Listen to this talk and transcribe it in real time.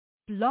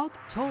Blog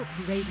Talk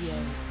Radio.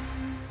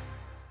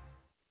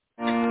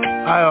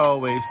 I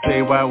always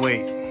say, why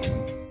wait?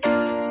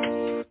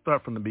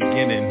 Start from the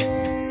beginning.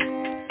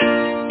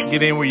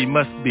 Get in where you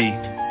must be.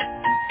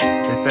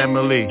 Hey,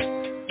 family,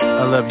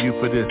 I love you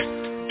for this.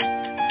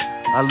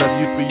 I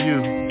love you for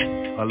you.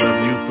 I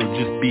love you for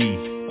just be.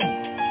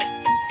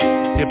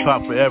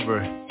 Hip-hop forever.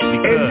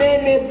 Because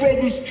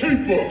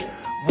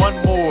one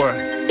more,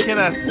 can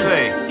I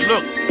say,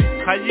 look,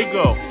 how you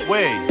go?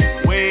 Way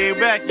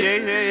back,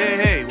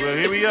 hey. Well,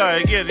 here we are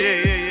again,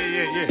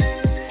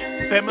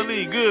 yeah.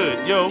 Family,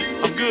 good, yo.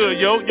 I'm good,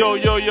 yo.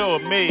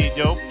 I'm made,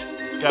 yo.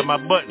 Got my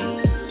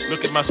button.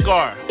 Look at my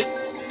scar.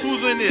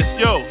 Who's in this,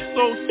 yo?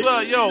 So,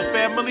 yo.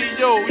 Family,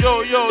 yo.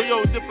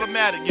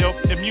 Diplomatic, yo.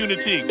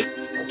 Immunity.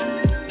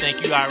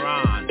 Thank you,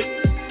 Iran.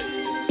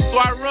 So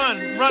I run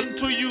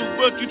to you,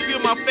 but you feel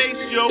my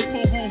face, yo.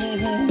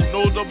 Hoo.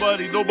 No,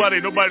 nobody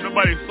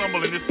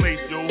stumble in this place,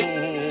 yo.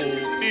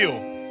 Feel.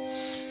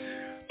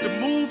 The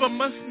move I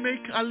must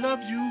make, I love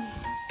you.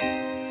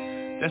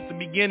 That's the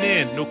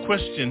beginning, no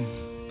question.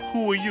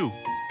 Who are you?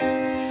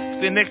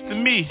 Stay next to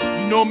me,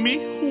 you know me,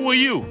 who are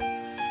you?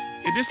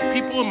 If this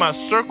people in my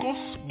circles,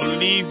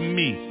 believe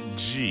me,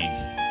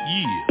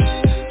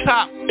 yeah.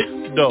 Top,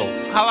 though,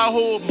 how I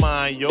hold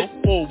mine, yo.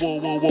 Whoa.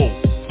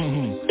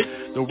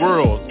 The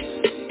world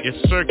is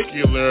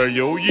circular,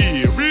 yo,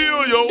 yeah.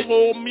 Real, yo,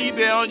 hold me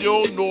down,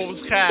 yo. North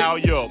Cal,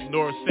 yo.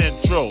 North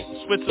Central,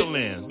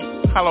 Switzerland.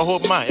 How I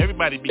hold mine,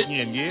 everybody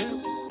begin, yeah?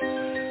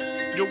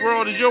 Your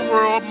world is your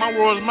world, my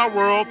world is my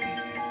world.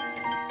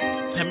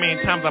 How many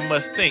times I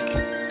must think,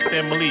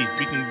 family,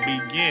 we can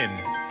begin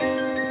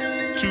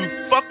to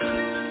fuck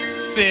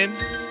sin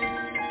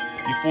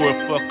before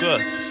it fuck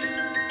us.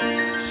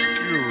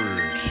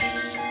 Scourge,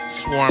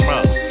 swarm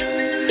up.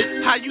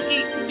 How you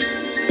eat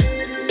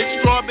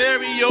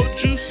strawberry, yo,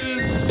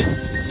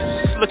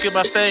 juices? Look at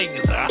my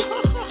fingers.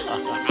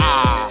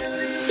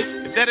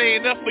 If that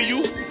ain't enough for you,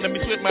 let me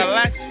switch my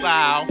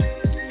lifestyle.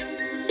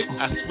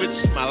 I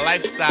switched my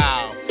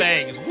lifestyle.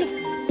 Things.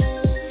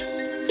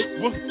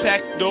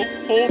 WolfPack, though.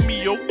 Hold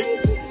me, yo.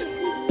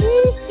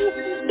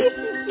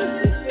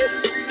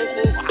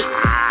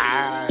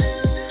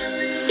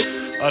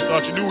 I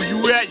thought you knew where you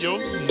were at, yo.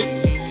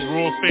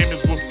 World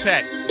famous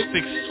WolfPack,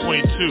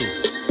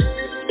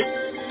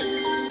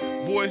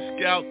 622. Boy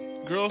Scout,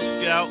 Girl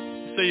Scout,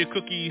 say your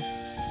cookies.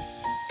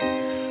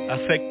 I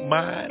take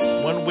mine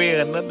one way or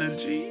another,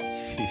 G.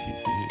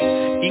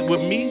 Eat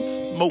with me,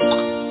 smoke,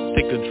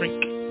 take a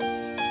drink.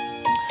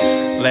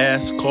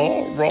 Last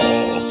call, raw.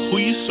 Who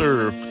you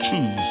serve?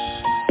 Choose.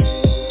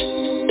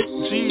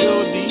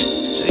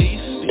 G-O-D-J-C.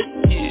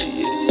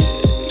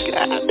 Yeah.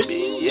 Got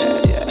me.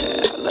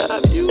 Yeah. I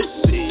love you.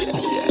 See.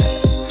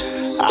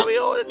 Yeah. I'll be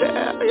on it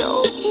down, yo.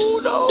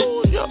 Who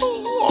knows, yo?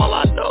 All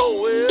I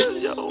know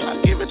is, yo, I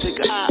give it to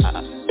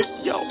God.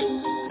 Yo.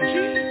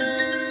 G-O-D-J-C.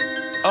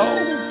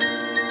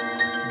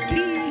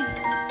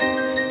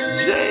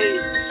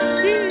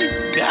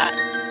 Got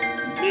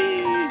me.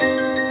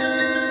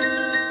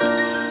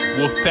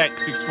 WolfPack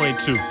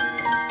 622.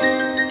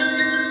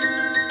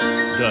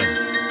 Done.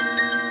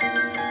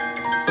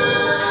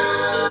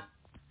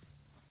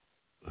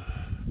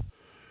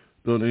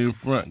 Don't need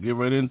front. Get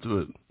right into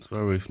it.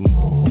 Sorry, smooth.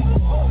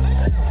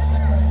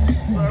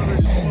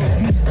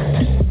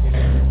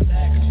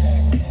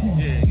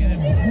 Yeah, get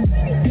into it.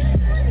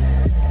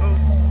 Oh,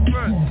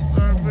 front.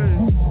 Sorry,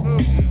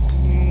 smoky.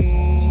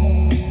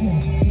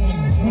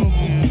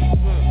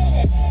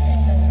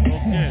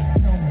 Okay.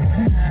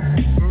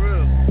 For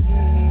real.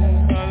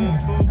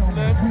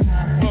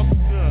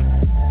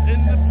 In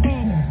the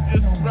booth,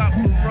 just drop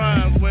some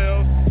rhymes. Well,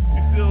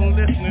 you still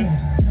listening?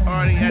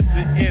 Already at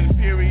the end,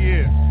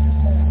 period.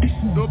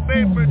 No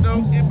paper,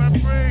 though, in my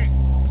brain.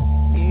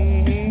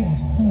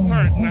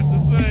 Hurt, not the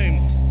same.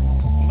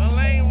 My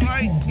lane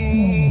right,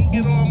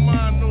 get on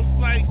mine, no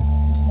sight. I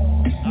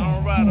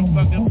don't ride a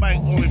fucking bike,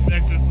 only for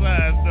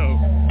exercise, though.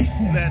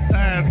 That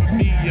time for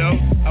me, yo,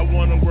 I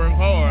wanna work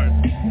hard.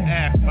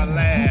 Ask my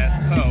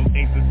last hoe,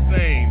 ain't the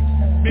same.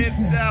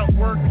 Bent out,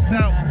 worked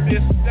out,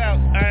 fist out.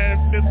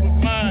 Iron fist with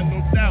mine,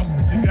 no doubt.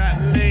 You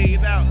got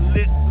laid out,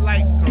 lit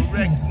like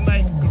correct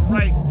night,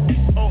 correct.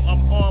 Oh,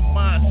 I'm on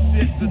my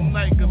shit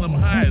tonight, cause I'm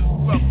high as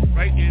fuck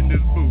right in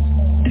this booth.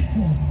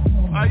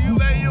 Are you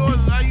lay yours,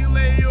 right?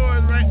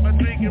 My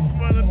drink in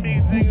front of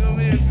me, jingle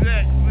in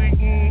Jack,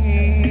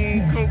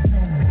 Coke,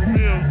 for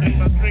real, in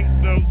my drink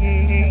though,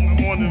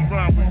 I'm on this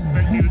rhyme, we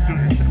expect me to do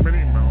this shit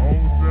in my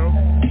own self.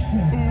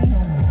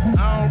 I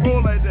don't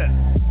roll like that.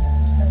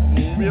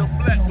 Real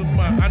black with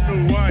mine, I know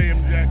who I am,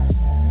 Jack.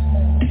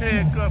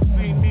 Handcuffs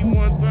seen me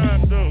one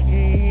time though,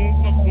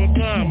 fuck one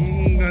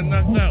time, got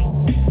knocked out.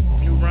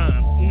 You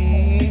rhyme,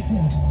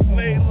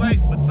 Lay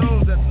light for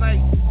those that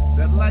like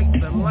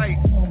the light.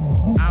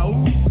 Ow,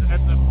 at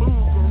the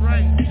food for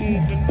right,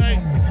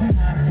 tonight.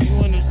 You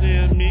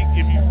understand me,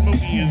 if you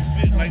smoking and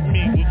shit like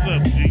me, what's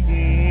up, G?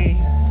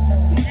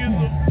 Who gives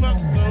a fuck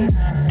though?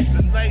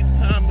 The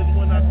nighttime is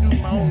when I do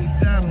my own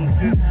shadow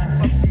shit,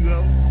 fuck you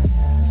though.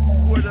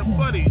 Where the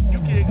buddy, you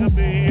can't come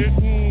in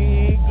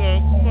here,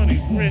 cause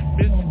money's rent,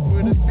 bitch,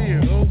 where the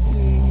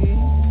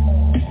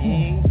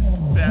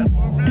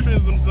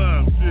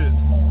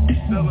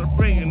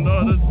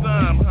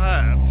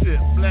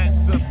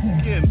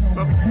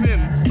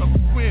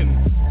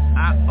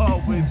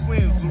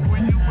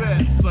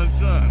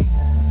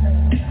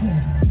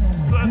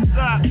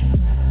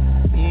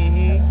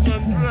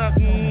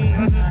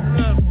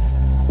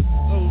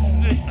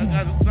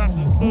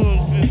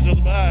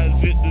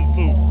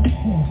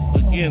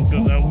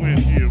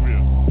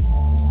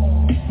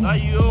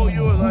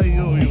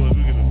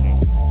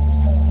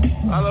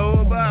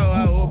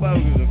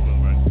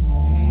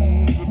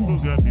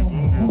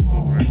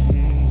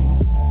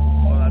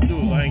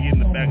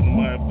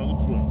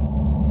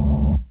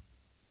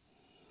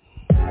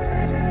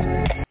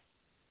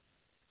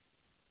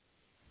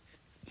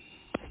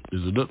Is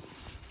it up?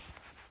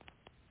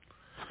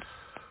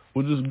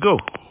 We'll just go,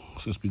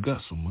 since we got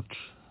so much.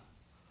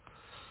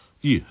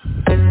 Yeah.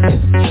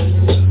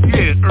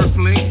 Yeah,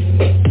 Earthling.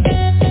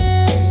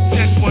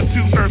 Check 1,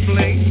 2,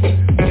 Earthling.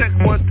 Check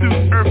 1, 2,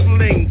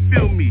 Earthling.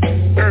 Feel me,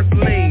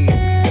 Earthling.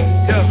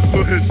 Yo,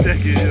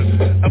 check it, yo.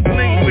 I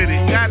bling with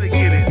it, gotta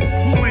get it.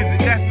 Who is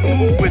it? Got to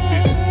move with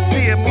it.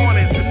 See it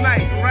morning,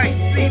 tonight, right?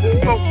 See, the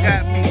smoke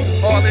got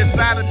me all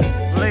inside of me.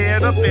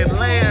 Layered up and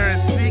layer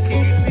and see.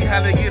 Can you see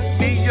how that gets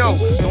me? Yo,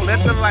 don't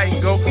let the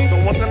light go.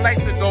 Don't want the light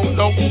to go.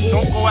 No,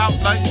 don't go out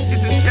like hit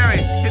the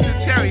cherry, hit the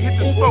cherry, hit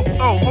the smoke.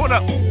 Oh, hold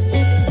up.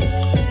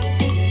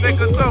 Take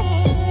a smoke.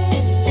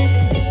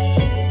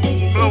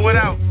 Blow it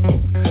out.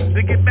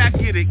 Then get back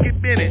in it, get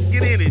in it,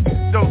 get in it.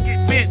 Don't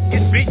get bit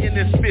in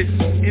this fish,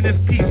 in this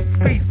piece.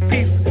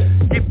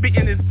 Get bit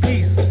in this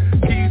piece.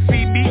 Can you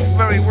see me?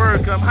 Very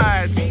word come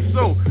high and be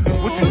so.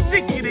 What you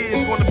think it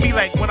is gonna be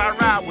like when I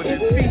ride with it?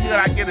 See here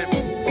I get it.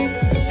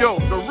 Yo,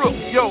 the rook,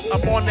 yo,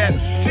 I'm on that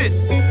shit.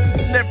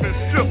 Never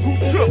shook, who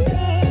took?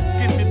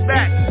 Get me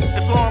back,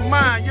 it's on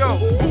mine, yo.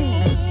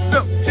 Ooh,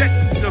 look, check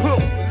the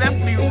hook.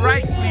 Leftly,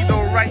 rightly,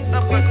 no right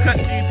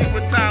uppercut. You see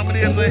what time it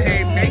is, a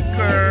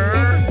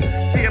haymaker.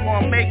 See him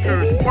on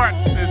makers, sparks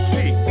and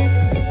she.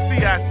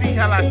 See, I see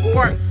how I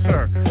sparks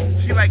her.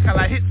 She like how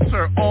I hits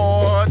her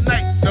all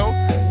night, though.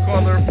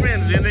 Call her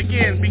friends and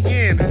again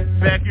begin.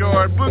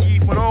 Backyard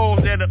boogie for those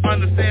that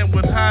understand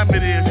what time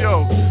it is,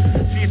 yo.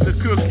 She's the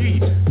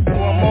cookie. So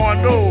I'm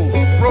on those.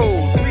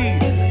 Rolls, see.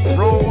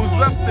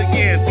 Rolls up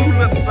again. 2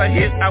 lips I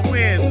hit, I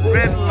win.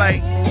 Red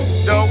light,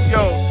 yo.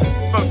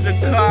 From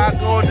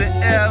Chicago to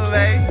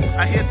LA.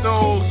 I hit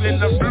those in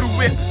the blue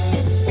whips.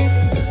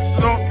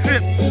 Don't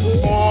trip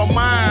all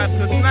mine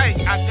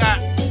tonight. I got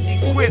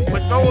equipped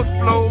with those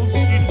flows.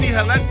 You see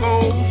how that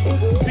goes.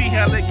 See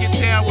how they get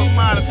down with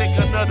mine and take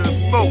another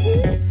smoke.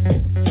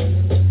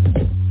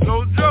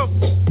 No joke.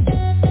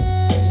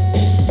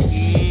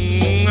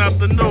 Out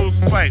the nose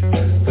fight.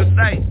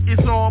 Tonight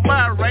it's all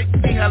mine, right?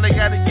 See how they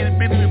gotta get it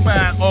busy with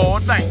mine all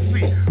night.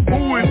 See,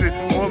 who is it?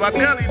 Well, my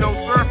belly don't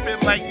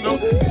surfing like no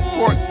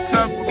sport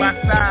tough with my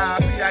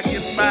style. See, I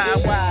get my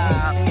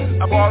wild.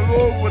 I'm all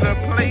over the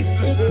place.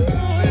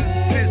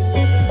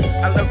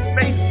 I love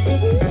space.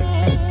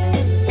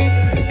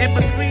 In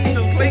between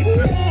the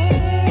places,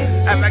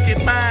 I like it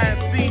mine,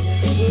 see.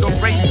 No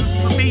races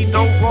for me,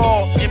 no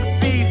raw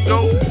MCs,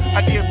 though.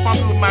 I get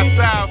funky with my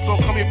style, so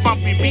come here,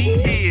 bumpy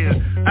me here.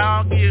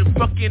 I don't get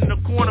fuck in the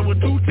corner with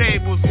 2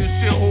 tables and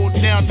shit, hold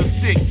down the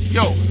stick.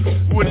 Yo,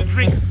 with a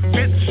drink,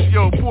 bitch,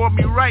 yo, pour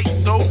me right,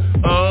 though.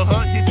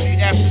 Hit you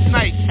after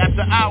night,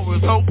 after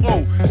hours, oh.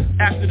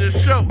 After the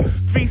show,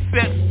 3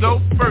 sets, though.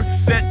 First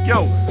set,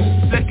 yo.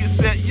 Second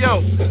set,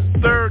 yo.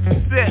 Third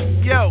set,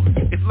 yo.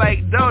 It's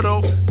like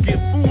Dodo, get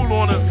fool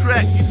on the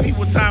track. You see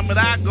what time it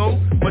I go?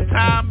 What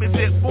time is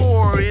it?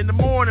 4 in the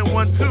morning,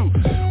 1, 2.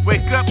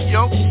 Wake up,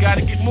 yo,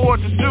 gotta get more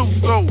to do.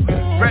 So,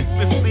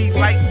 breakfastly,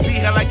 like, see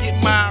how I get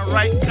mine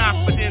right.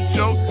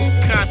 Confidential,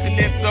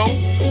 continental,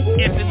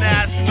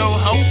 international,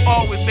 ho.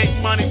 Always make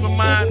money for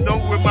mine,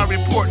 though. With my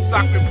reports,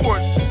 stock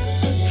reports.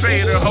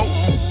 Trader, ho.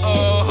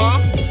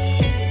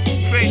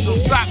 Trade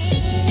those socks.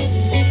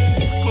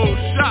 Close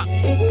shop.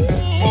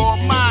 All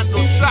mine, no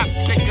shop.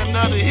 Take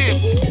another hit.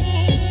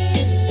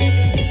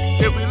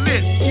 Here we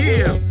lit,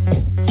 yeah.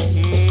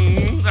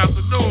 Out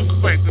the nose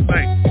fight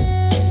tonight.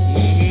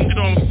 You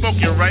know I'm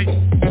smoking, right?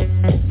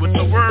 What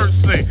the words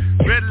say.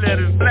 Red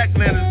letters, black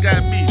letters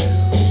got me.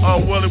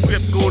 All well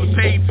equipped, go to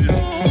pages.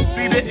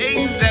 See the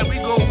ages that we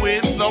go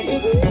with, so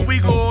we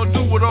gon'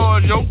 do it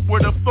all, yo.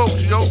 Where the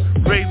folks, yo.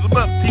 Raise them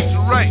up, teach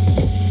them right.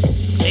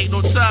 Ain't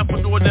no time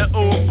for doing that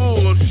old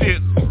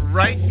bullshit,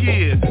 right?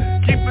 Yeah.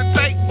 Keep it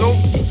tight, though.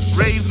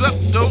 Raise up,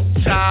 though.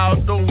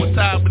 Child, know what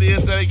time it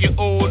is that I get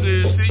older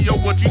and shit. Yo,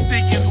 what you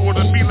think it's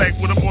gonna be like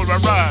when I'm on my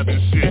ride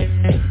and shit?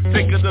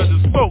 Take another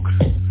smoke.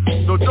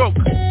 No joke.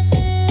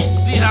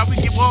 See how we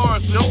get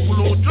ours, yo, with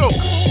a little joke.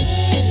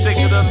 Take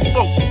another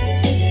smoke.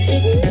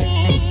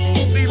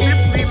 See,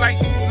 literally,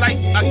 like,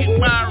 I get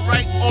mine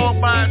right, all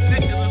mine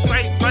shit in the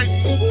same right.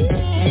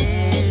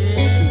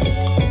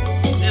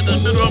 In the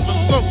middle of a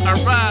smoke, I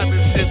ride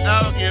and shit. I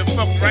don't give a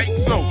fuck, right?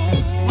 So,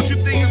 what you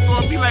think it's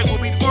gonna be like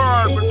when we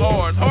hard with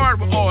ours,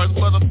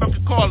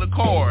 motherfucker, call it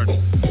card.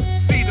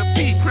 See the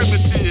P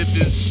primitive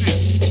and shit.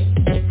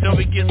 Till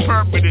we get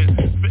permanent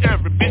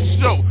forever, bitch.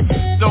 So,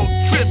 don't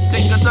trip,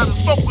 take another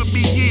smoke with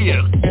me,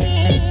 yeah.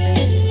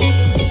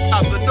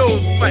 Out the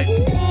nose fight.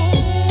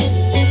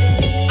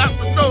 Out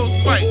the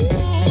nose fight.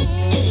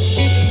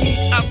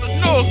 Out the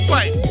nose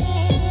fight.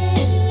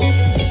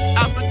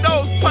 Out the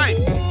nose pipe.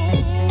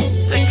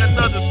 Take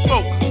another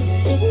smoke.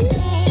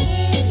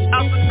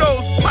 Out the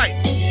nose pipe.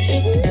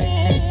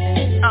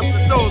 Out the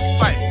nose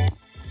pipe.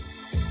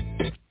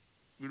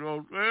 You know what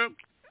I'm saying?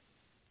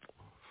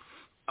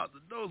 Out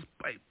the nose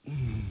pipe.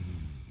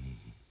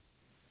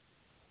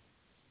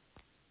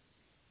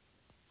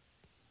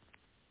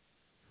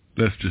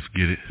 Let's just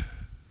get it.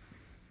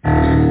 Yeah,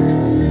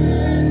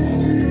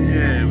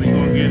 we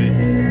gonna get it.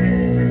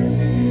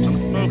 I'm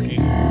smoky.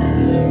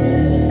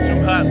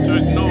 Too hot to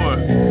ignore.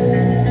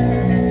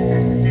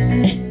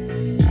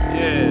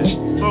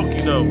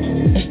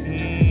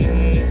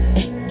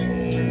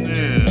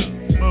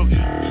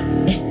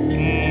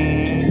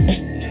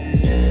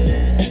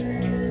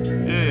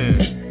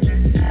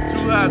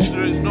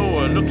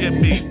 at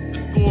me. The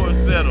score is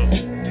settled.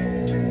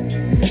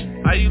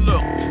 How you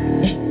look?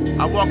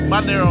 I walk my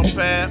narrow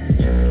path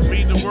to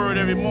read the word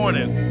every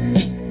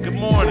morning. Good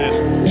morning.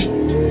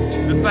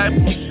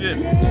 Discipleship.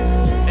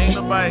 Ain't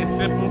nobody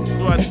simple,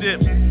 so I dip.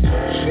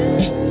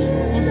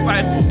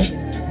 Disciple.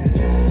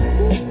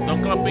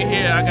 Don't come up in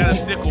here, I got a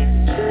sickle.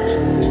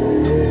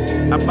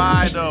 I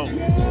buy though.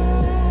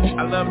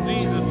 I love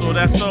Jesus, so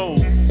that's soul.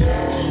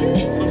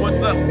 So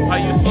what's up? How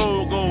your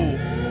soul go?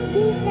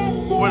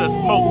 Where the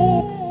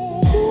smoke?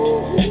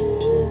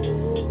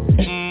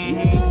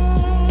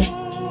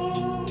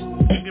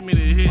 Give me the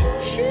hit.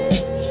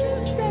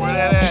 Where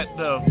that at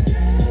though?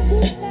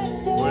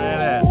 Where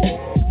that at?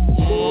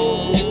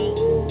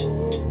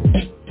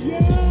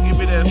 Give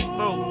me that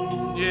smoke.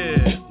 Yeah.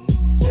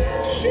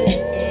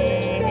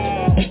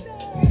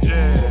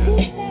 Yeah.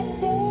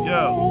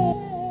 Yo.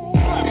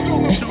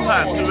 Too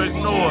hot to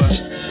ignore.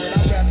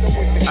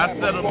 I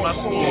settled my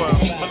score.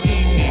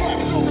 Believe me.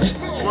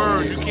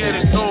 Word you can't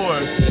ignore.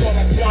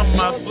 From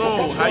my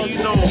soul. How you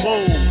know? Whoa.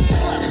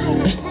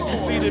 You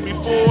seen it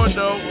before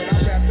though.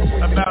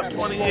 About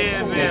 20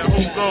 years in,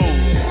 who goes?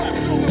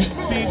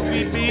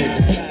 PCB,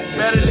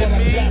 better than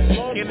me,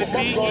 can it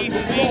be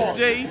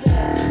ECJ?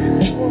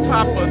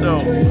 Papa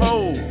though, ho.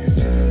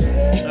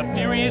 A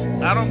period,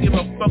 I don't give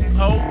a fuck,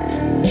 ho.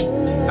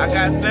 I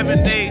got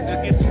 7 days to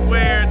get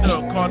squared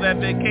though, call that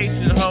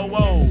vacation, ho,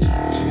 whoa.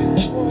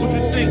 What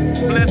you think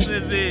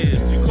blessings is?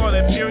 You call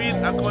it period,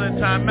 I call it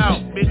time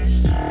out, bitch.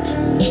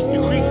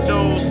 You creep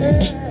those,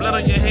 blood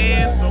on your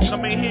hands, so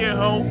come in here,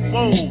 ho,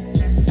 whoa.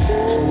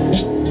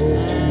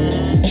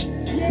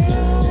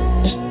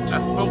 I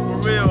spoke for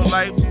real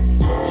life.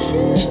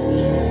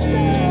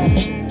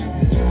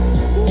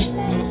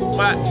 No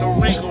spot, no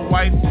wrinkle,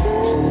 wife.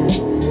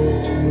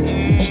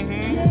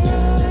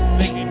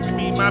 Thinking you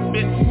be my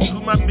bitch, who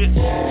my bitch?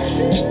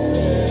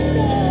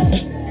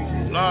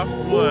 Lost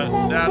one,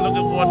 now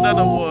looking for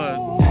another one.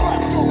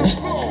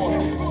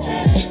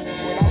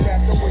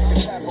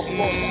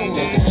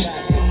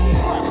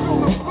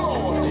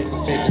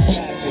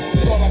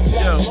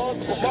 Yo,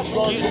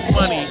 get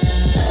money.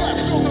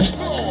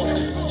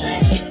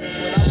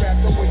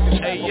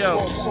 Hey yo,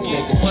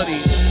 get money.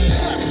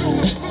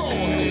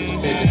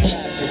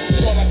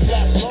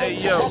 Hey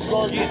yo,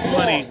 get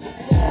money.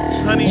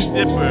 Honey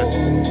dipper,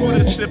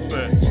 Buddha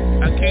sipper.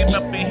 I came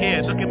up in here,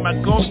 look at my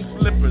golden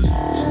slippers.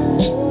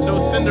 No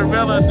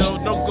Cinderella though,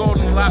 no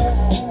golden locks.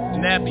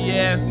 Nappy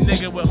ass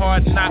nigga with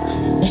hard knocks.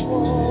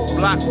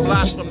 Block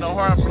from the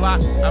hard block.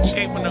 I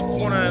came from the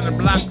corner in the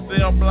block,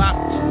 sale block.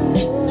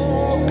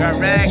 Got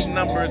rag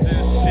numbers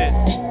and shit.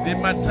 Did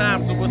my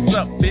time, so what's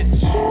up,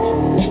 bitch?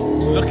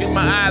 Look in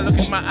my eye, look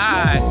in my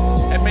eye.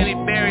 How many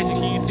berries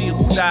can you see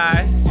who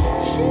died?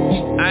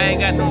 I ain't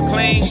got no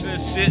claims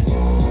and shit.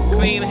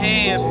 Clean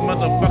hands,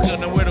 motherfucker,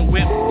 know where to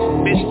whip.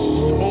 Bitch,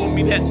 hold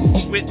me that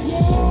switch.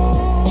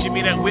 Give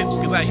me that whip,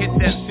 cause I hit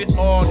that shit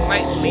all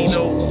nightly,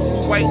 though.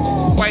 Who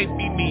wife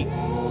be me?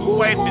 Who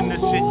wife in this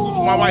shit? Who's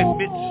my wife,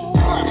 bitch?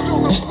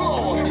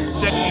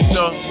 Check me,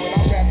 though.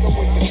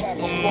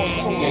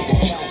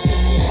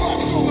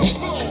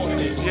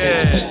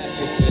 Yeah.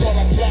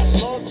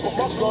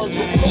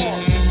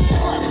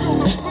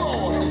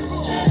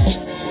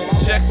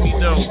 Check me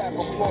though.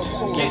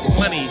 Get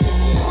money.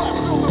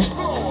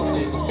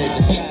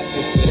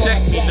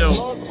 Check me though.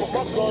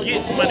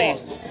 Get money.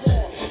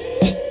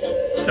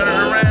 Turn it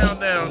around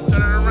now.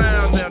 Turn it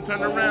around now.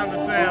 Turn around the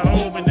sound.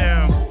 Hold me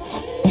down.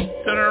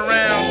 Turn it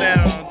around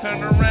now. Turn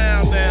it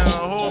around now.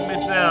 Hold me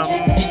down.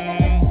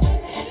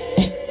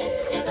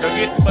 Now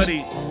get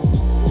money.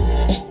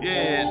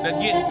 Yeah, now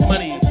get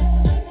money.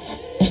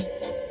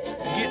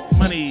 Get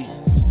money.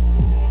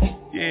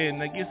 Yeah,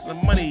 now get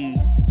some money.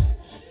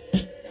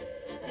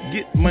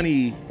 Get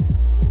money.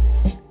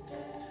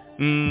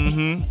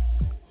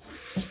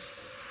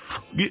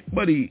 Get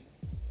money.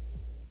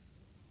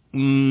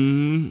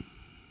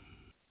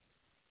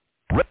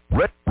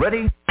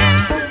 Ready?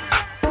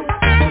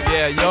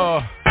 Yeah,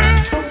 y'all.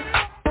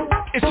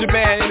 It's your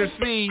man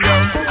MC, yo.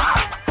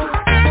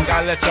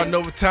 Gotta let y'all know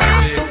what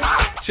time it is.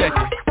 Check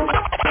it.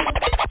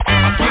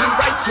 Get it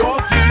right, y'all.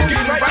 Get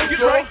it right,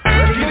 y'all.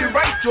 Get it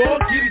right, y'all.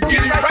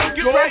 Get it right,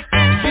 get right.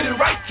 Get it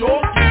right,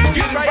 y'all.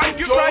 Get it right,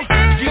 get right.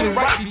 Get it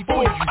right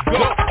before you go.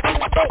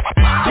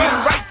 Get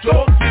it right,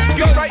 y'all.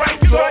 Get it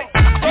right, get right.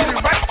 Get it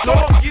right,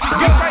 y'all. Get it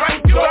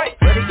right, get right.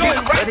 Get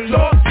it right,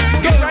 y'all.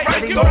 Get it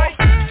right, get right.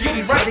 Get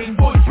it right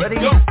before you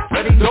go.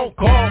 Don't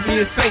call me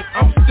a saint,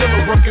 I'm still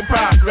a work in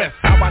progress.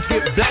 How I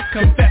get black,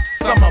 confess,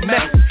 I'm a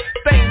mess.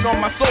 Stain on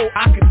my soul,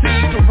 I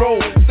continue to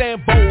roll.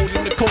 Stand bold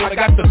in the cold, I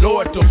got the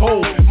Lord to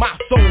hold. My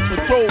soul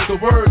patrols the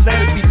word,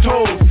 let it be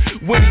told.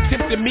 When he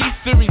tempted me,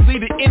 seriously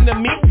the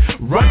enemy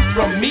run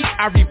from me,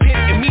 I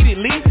repent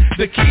immediately.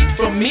 The key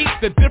for me,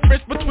 the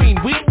difference between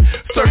we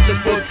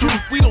searching for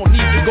truth. We don't need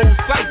to go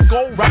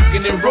psycho,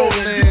 rocking and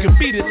rolling. You can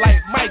beat it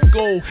like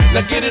Michael.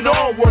 Now get it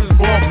on, word is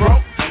born, bro.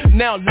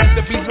 Now let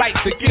there be light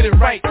to get it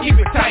right, keep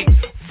it tight.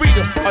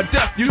 Freedom or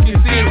death, you can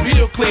see it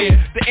real clear.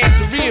 The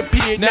answer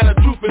reappeared, now the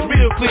truth is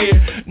real clear.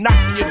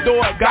 Knocking your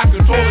door, God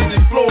controlling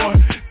this floor.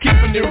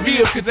 Keeping it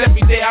real, cause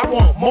every day I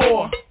want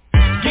more.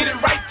 Get it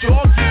right,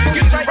 y'all,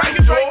 get it right,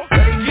 y'all.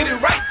 Get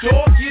it right,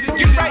 y'all, get it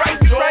right, y'all.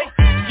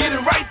 Get it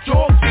right,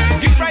 y'all,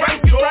 get it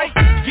right, y'all.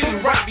 Get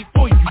it right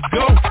before you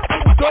go.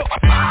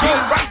 Get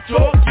it right,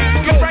 y'all,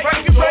 get it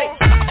right, y'all.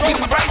 Get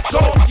it right,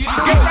 y'all, get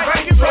it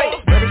right,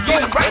 y'all.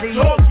 Get it right,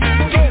 y'all,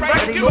 get it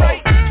right, y'all.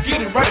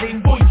 Get it right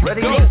before you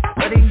go.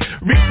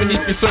 Reach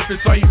beneath the surface,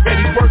 are you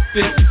ready? Work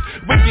this.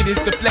 Wicked is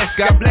the flesh,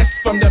 God bless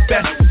from the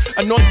best.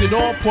 Anointed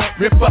on point,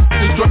 rip up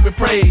the joint with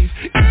praise.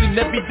 Each and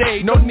every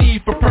day, no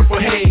need for purple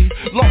haze.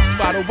 Lost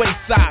by the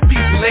wayside,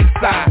 people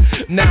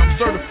lakeside. Now I'm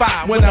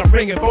certified when I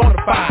bring it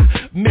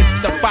bonafide.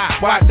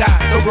 Mystified, why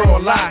die? The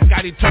world lie.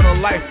 Got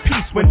eternal life,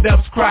 peace when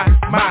doves cry.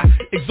 My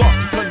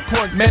exhausted turn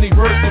corn, many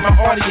words to my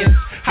audience.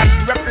 How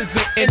you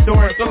represent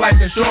endurance or life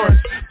insurance.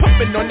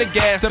 Pumping on the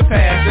gas to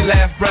pass your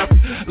last breath.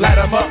 Light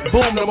 'em up,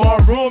 boom, no more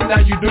room, now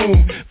you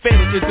doom.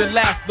 Fatal is the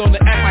last, don't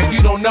act like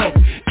you don't know.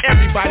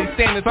 Everybody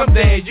standing,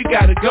 someday you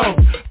gotta go.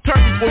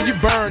 Turn before you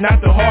burn,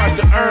 not too hard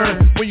to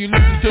earn. When you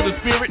listen to the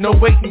spirit, no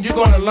waiting, you're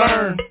gonna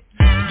learn.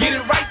 Get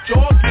it right,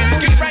 y'all,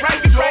 get it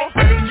right, y'all.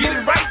 Get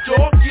it right,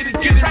 y'all, get it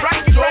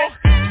right, y'all.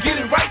 Get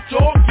it right,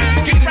 y'all,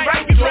 get it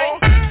right, y'all.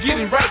 Get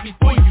it right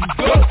before you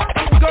go.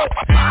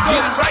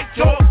 Get it right,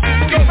 y'all,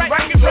 get it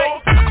right,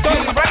 y'all. Get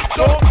it right,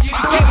 y'all, get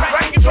it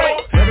right,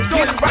 y'all.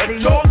 Get it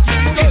right, y'all,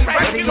 get it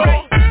right,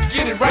 y'all.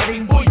 Get it right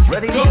before you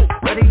go.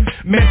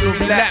 Mental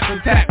relapse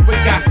attack with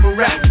gospel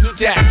rap. New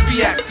jacks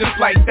react just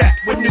like that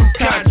with new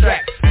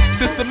contracts.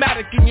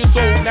 Systematic in your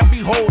soul, now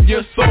behold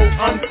your soul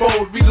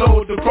unfold,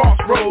 reload the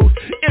crossroads.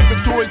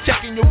 Inventory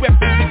checking your weapons,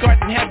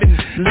 regarding heaven.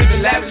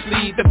 Living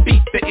lavishly,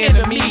 defeat the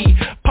enemy.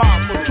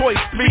 Powerful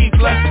choice, please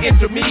let's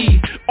enter me.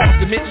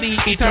 Ultimately,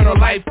 eternal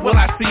life will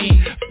I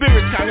see.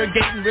 Spirits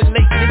congregating,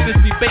 relating,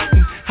 just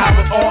debating. How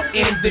it all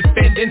ends,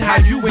 defending how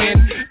you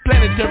win.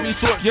 Planetary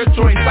source, your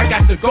choice, I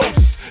got the ghost.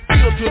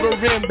 Feel to the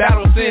rim,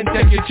 battle sin,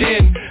 take your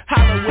chin.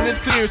 Holler when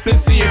it's clear,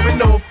 sincere and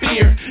no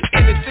fear.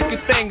 In the thick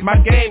of things, my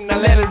game, now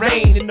let it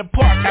rain. In the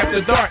park, after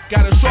dark,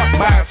 got a shark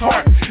by his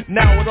heart.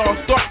 Now it all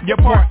starts, your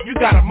part, you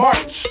gotta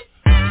march.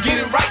 Get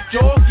it right,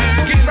 y'all,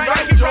 get it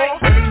right, y'all.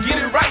 Get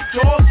it right,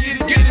 y'all,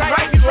 get it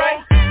right, y'all.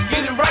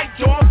 Get it right,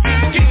 y'all,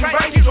 get it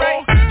right,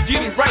 y'all.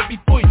 Get it right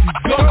before you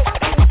go.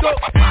 Get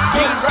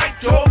it right,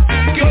 y'all,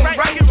 get it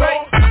right,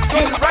 y'all.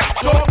 Get it right,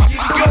 y'all, get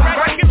it right,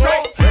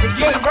 y'all.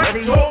 Get it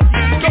right, y'all.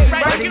 Get it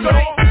right,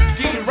 y'all.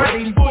 Get it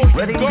right before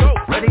you go.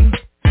 Ready,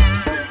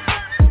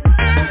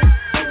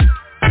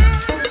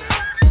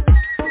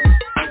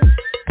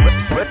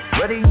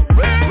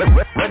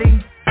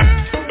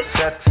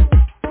 set,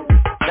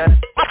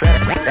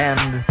 and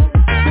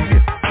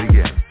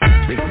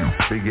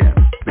begin.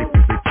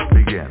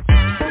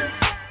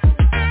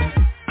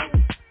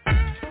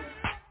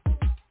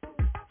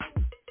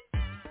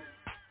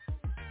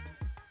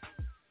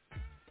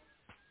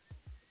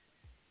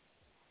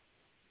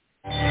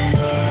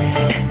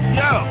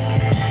 Yo,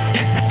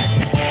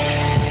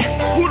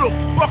 who the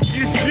fuck is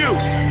you?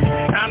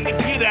 Time to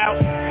get out.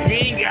 You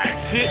ain't got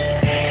shit.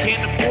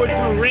 Can't afford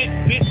your rent,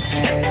 bitch.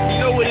 You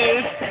know what it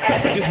is.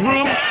 This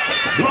room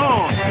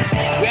gone.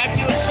 Grab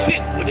your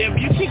shit, whatever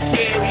you can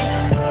carry.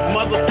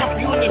 Motherfucker,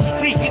 you in the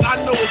street, and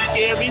I know it's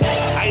scary.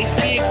 I ain't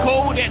seeing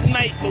cold at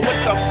night, but what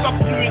the fuck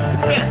you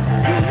expect?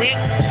 Your rent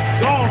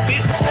gone,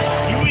 bitch.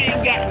 You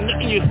ain't got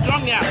nothing, you're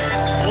strung out.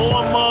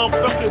 More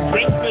motherfucking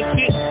drinks and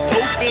shit,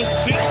 dope and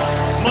shit.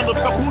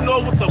 Motherfucker, who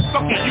knows what the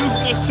fuck you're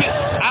using and shit?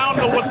 I don't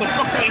know what the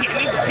fuck ain't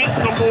hitting this bitch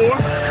no more.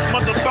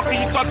 Motherfucker,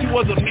 you thought you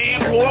was a man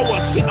whore?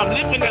 Well, shit, I'm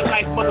living that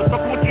life,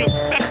 motherfucker. What you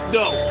expect,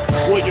 though?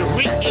 Well, your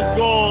rent is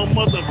gone,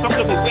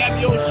 motherfucker, but grab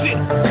your shit.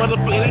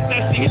 Motherfucker, let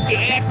that shit hit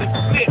your ass and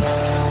slip.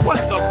 What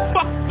the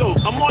fuck, though?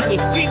 I'm on the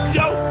street,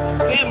 yo.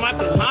 Damn, I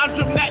can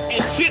laundromat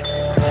and shit.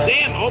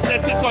 Damn, I hope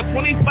that shit cost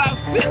 25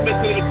 cents,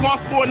 but if it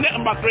costs more than that,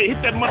 I'm about to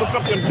hit that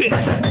motherfucking bitch.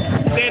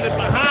 Standing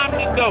behind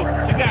me, though.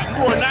 She got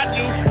more than I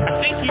do. I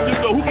think she do,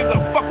 though. Who gives a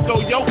fuck,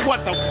 though, yo?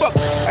 What the fuck?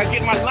 I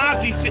get my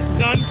laundry shit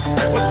done.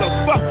 What the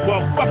fuck?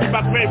 Well, fuck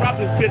about Ray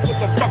Robinson's bitch. What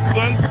the fuck,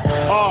 son?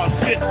 Oh,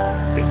 shit.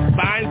 It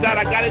finds out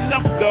I got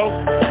enough, though.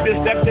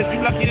 Bitch, that bitch, you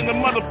lucky in the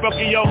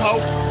motherfucker, yo,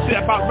 ho. Shit,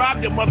 if I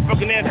rob your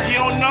motherfucking ass,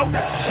 you don't know?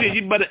 Shit,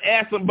 you better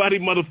ask somebody,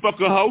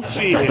 motherfucker, ho.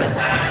 Shit.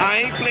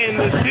 I ain't playing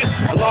this shit.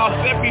 I lost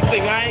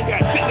everything. I ain't got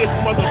shit, this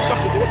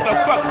motherfucker. What the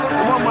fuck?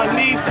 I'm on my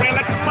knees, praying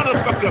like a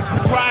motherfucker.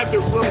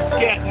 Private room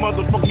scat,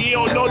 motherfucker.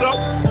 You don't know, though?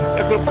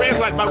 That's what prayers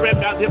like my rap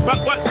out there.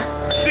 But what?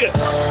 Shit.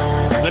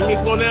 Let me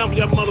go down for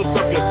y'all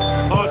motherfuckers.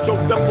 All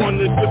choked up on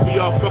this shit for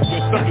y'all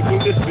fucking suckers who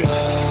listen.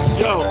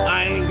 Yo,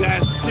 I ain't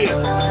got shit.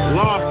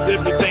 Lost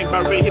everything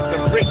by Ray hit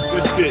the bricks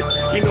and shit.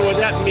 You know what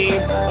that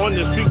means? On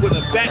the street with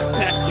a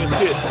backpack and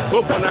shit.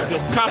 Hoping I can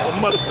cop a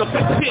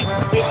motherfucking pit,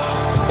 bitch.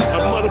 A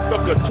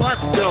motherfucker tarp,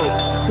 though.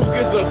 Who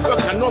gives a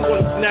fuck? I know I'm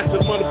gonna snatch a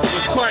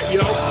motherfucking cart,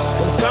 yo.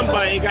 When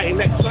somebody ain't got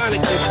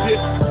electronic and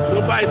shit.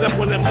 Nobody's up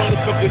on that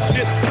motherfucking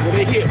shit when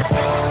they hit.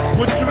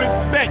 What you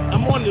expect?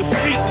 I'm on the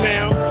street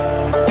now.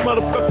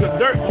 Motherfucker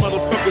dirt,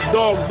 motherfucker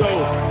dog,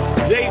 though.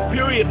 J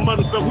period,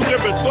 motherfucker. Who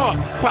ever thought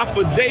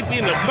Papa J be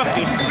in the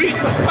fucking street?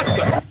 What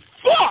the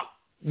fuck?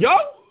 Yo?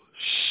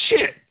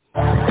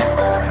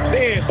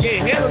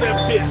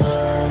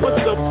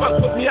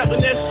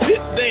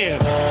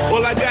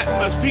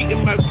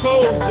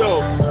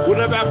 yo.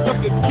 Whatever I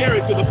fucking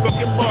carry to the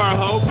fucking bar,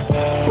 ho.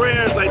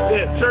 Prayers like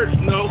that, church,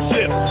 no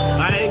shit.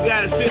 I ain't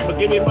got shit, but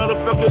give me a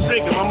motherfucking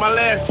drink. I'm on my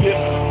last shit.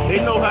 They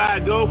know how I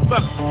go,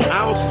 fuck.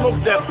 I don't smoke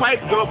that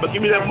pipe, though, but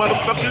give me that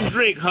motherfucking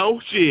drink, ho.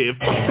 Shit,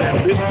 fuck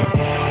that bitch.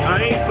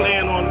 I ain't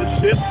playing on this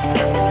shit.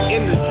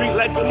 In the street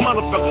like the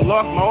motherfucker,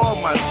 lost all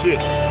my shit.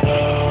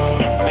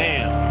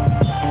 Damn.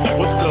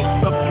 What the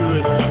fuck you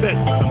expect?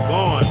 I'm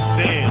gone,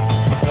 damn.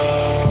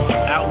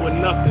 Out with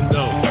nothing,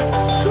 though.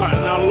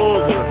 Starting all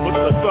over. What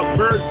the fuck?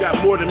 Birds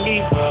got more than me.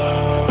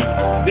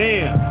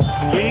 Damn.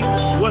 See?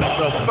 What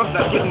the fuck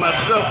I get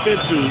myself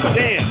into?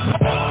 Damn.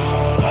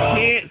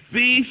 Can't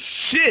see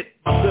shit.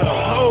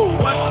 Oh,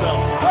 what the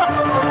fuck?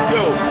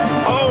 Yo.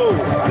 Oh,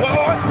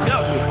 Lord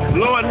help me.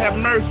 Lord have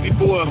mercy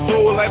for a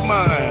soul like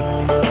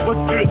mine. What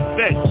you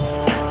expect?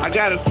 I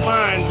got a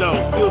spine though,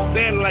 still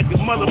standing like a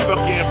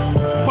motherfucker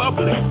in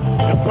public,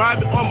 and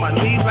private on my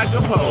knees like a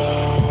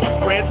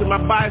hoe. Praying to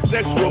my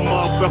bisexual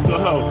motherfucker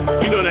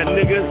hoe. You know that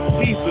nigga,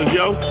 pieces,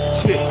 yo.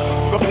 Shit,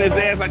 fucking his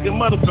ass like a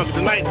motherfucker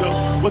tonight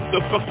though. What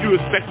the fuck you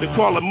expect to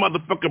call a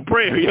motherfucking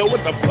prayer, yo?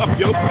 What the fuck,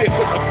 yo? Shit,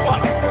 what the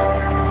fuck?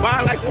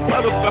 Mine like a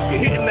motherfucker,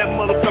 hitting that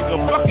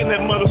motherfucker, fucking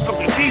that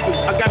motherfucker Jesus.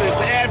 I got his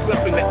ass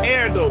up in the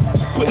air though,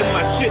 putting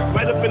my shit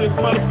right up in his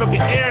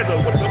motherfucking air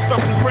though. What the fuck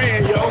you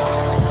praying, yo?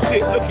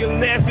 Shit,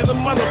 looking nasty as a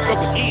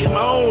motherfucker, eating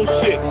my own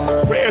shit.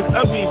 Prayers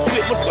ugly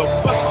shit, what the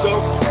fuck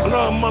though? I'm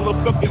not a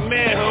motherfucking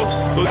man, ho.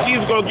 So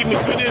Jesus gonna get me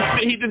through this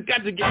shit, he just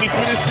got to get me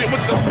through this shit.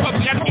 What the fuck,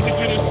 he gotta get me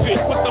through this shit.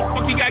 What the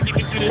fuck, he gotta get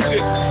me through this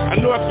shit. I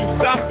know I keep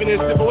stopping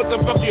this shit, but what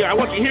the fuck, I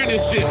want you to hear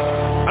this shit.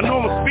 I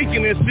know I'm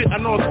speaking this shit, I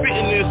know I'm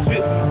spitting this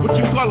shit. What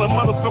you call a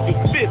motherfucking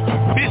spit,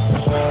 bitch?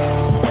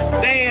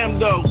 Damn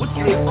though, what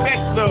you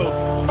expect though?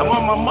 I'm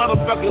on my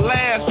motherfucking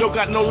last show,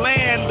 got no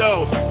land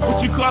though.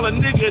 What you call a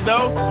nigga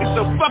though? Get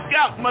the fuck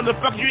out,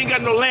 motherfucker, you ain't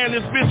got no land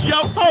in this bitch,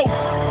 yo, ho!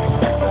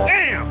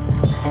 Damn!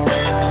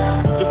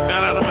 Just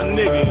got out of my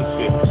nigga and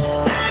shit.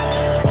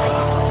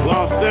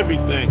 Lost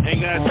everything,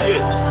 ain't got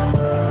shit.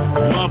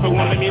 Motherfucker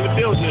wanted me in the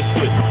building and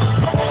shit.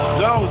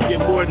 Dogs get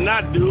more than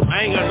I do,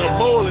 I ain't got no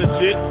bowl and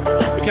shit.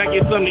 But can I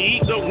get something to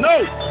eat though?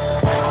 No!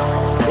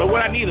 But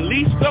what I need at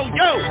least though,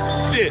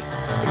 yo, shit.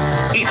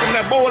 Eat some of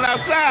that bowl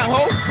outside,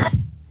 ho.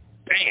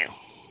 Damn.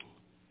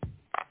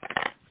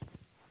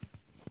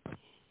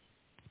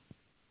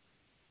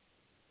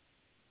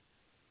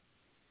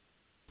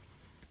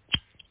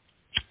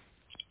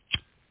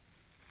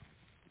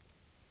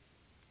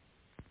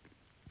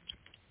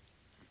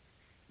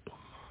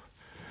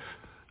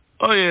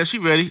 Oh yeah, she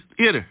ready.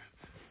 Hit her.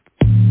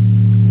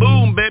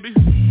 Boom, baby.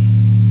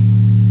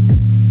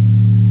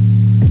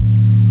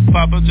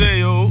 Papa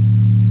J.O.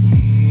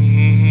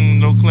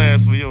 No class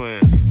for your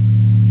ass.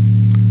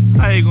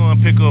 How you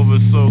gonna pick over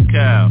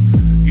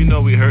SoCal? You know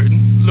we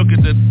hurtin'. Look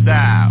at the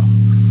dial.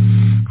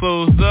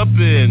 Closed up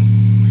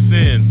in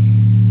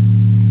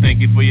sin. Thank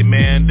you for your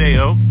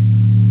mandate-o.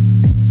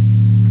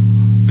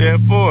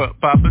 Therefore,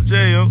 Papa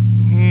J.O.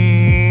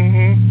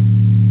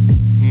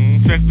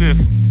 Check this.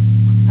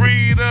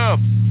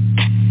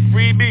 Freedom.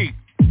 Free me.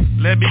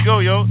 Let me go,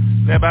 yo.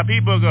 Let my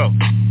people go.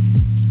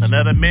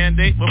 Another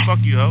mandate? Well, fuck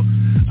you, ho.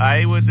 I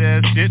ain't with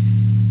that shit.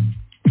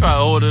 Try to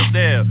hold us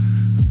down.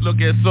 Look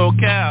at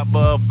SoCal,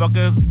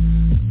 motherfuckers.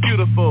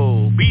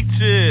 Beautiful.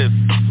 Beaches.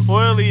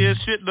 Oily as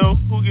shit, though.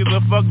 Who gives a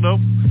fuck, though?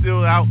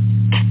 Still out.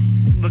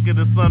 Look at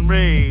the sun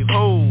rays.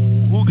 Oh,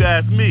 who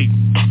got me?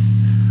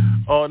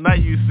 All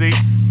night, you see.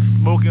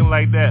 Smoking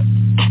like that.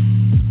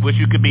 Wish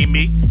you could be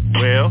me.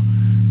 Well,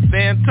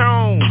 stand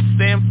tone.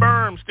 Stand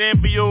firm. Stand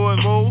for yours,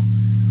 ho.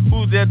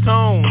 Who's that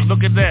tone?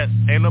 Look at that.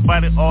 Ain't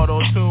nobody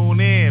auto-tune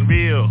in.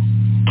 Real.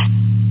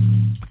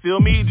 Feel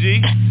me,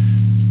 G?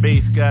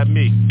 Bass got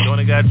me. Don't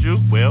it got you?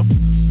 Well,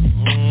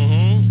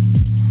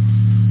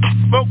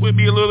 Spoke with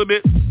me a little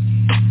bit.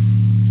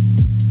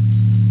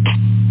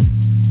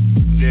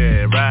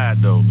 Yeah, ride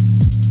though.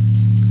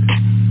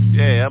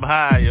 Yeah, I'm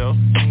high, yo.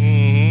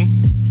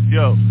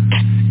 Yo,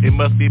 it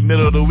must be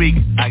middle of the week.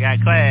 I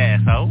got class,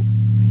 ho.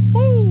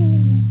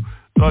 Woo.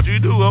 Thought you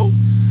do, ho.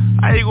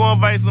 How you gonna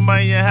invite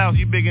somebody in your house?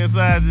 You big in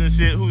size and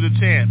shit. Who's the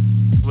champ?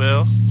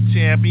 Well,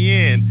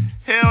 champion.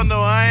 Hell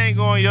no, I ain't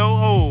going, yo.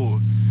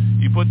 Oh,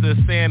 you put the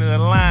sand in the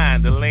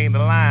line, the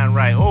line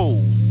right. Oh,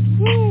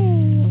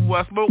 woo,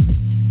 I smoke.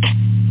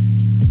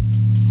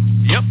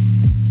 Yep,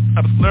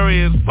 I'm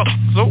slurry as fuck.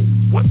 So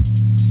what?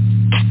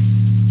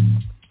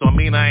 Don't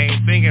mean I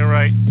ain't thinking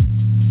right.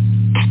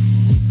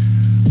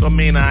 Don't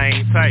mean I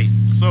ain't tight.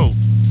 So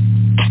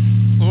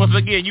once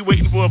again, you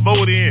waiting for a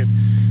vote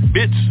in,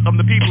 bitch. I'm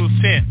the people's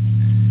champ.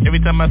 Every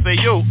time I say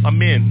yo,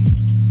 I'm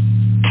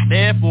in.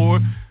 Therefore,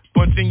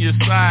 punch in your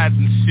sides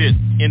and shit.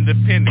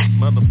 Independent,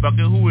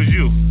 motherfucker. Who is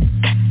you?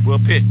 Well,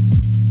 pick.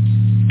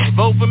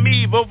 Vote for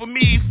me.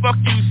 Fuck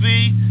you,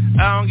 see.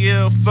 I don't give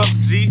a fuck,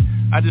 G.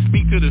 I just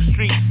speak to the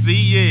streets,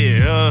 see.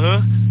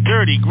 Yeah,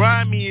 dirty,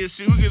 grimy and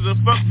shit. Who gives a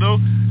fuck though?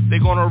 They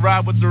gonna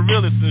ride with the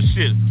realest and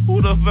shit.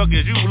 Who the fuck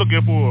is you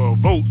looking for a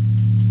vote?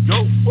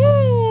 Yo,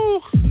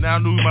 woo. Now I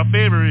know who my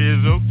favorite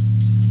is, though.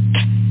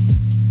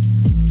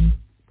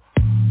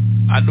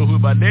 I know who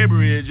my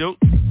neighbor is, yo.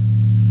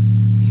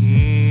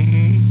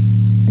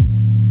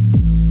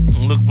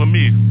 Look for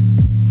me.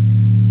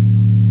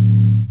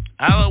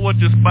 I don't want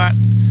your spot.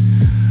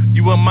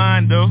 You want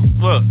mine, though?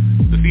 What?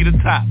 To see the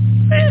top.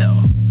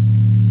 Hell.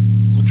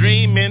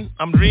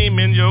 I'm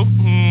dreaming, yo.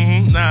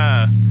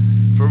 Nah,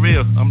 for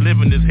real, I'm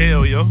living this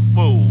hell, yo.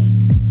 Whoa.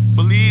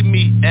 Believe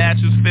me,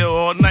 ashes fell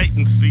all night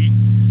and see.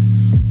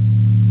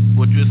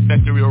 What you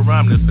expect a real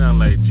rhyme to sound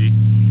like, G?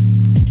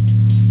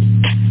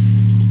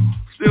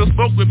 Still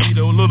spoke with me,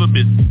 though, a little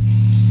bit.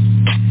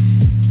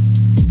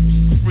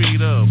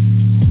 Freedom.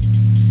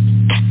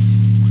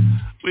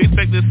 What do you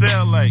expect to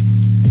sound like?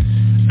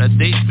 A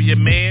date for your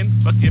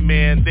man? Fuck your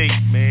man date,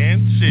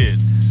 man. Shit.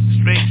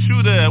 Straight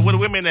shooter. Where the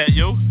women at,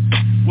 yo?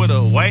 With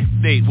a wife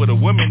date, with a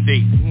woman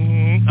date.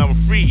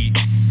 I'm free.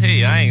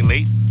 Hey, I ain't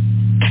late.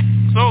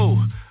 So,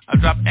 I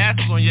drop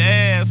asses on your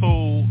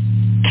asshole.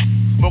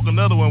 Smoke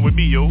another one with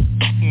me, yo.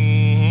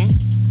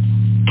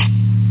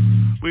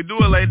 We do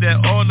it like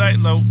that all night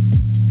low.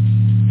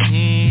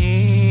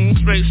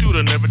 Straight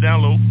shooter, never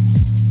down low.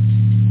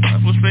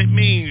 That's what straight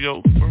means,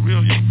 yo. For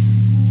real, yo.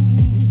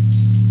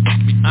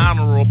 Be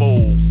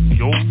honorable,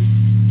 yo.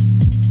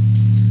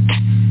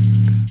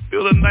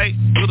 Feel the night,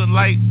 feel the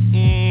light.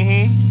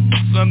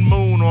 Sun,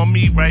 moon on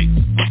me, right?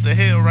 What the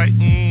hell, right?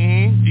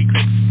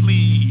 Eclipse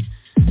flee.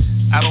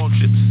 I don't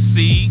trip,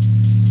 see.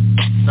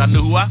 I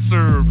know who I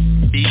serve.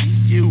 Be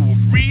you.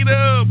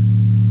 Freedom.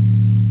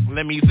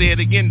 Let me say it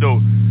again,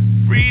 though.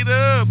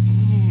 Freedom.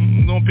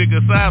 Don't pick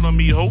a side on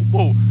me, ho.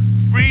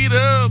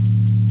 Freedom.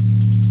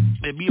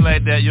 It be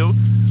like that, yo.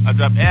 I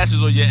drop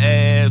ashes on your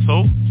ass,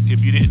 ho.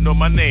 If you didn't know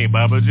my name,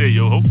 Baba J,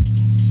 yo, ho.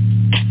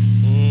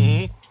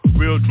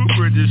 Real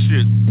trooper in this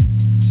shit.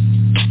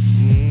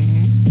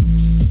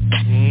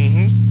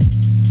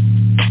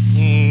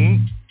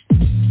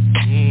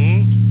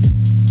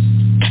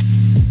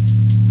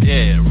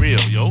 Yeah,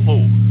 real, yo,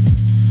 ho.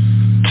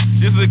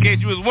 Just in case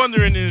you was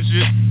wondering this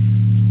shit.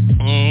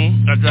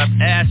 I drop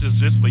ashes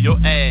just for your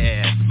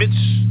ass, bitch.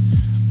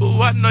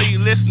 Oh, I know you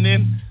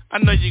listening. I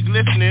know you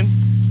glistening.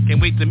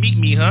 Can't wait to meet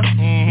me, huh?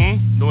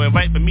 No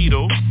invite for me,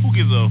 though. Who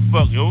gives a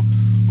fuck, yo?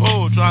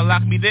 Oh, try to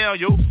lock me down,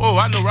 yo. Oh,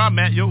 I know where I'm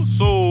at, yo.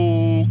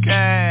 So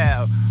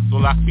cal. So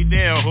lock me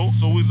down, ho.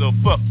 So who's a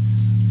fuck?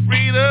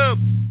 Freedom.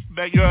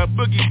 Backyard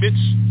boogie, bitch.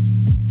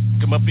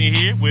 Come up in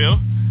here, well,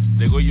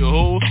 there go your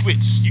whole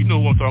switch. You know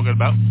what I'm talking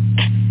about.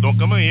 Don't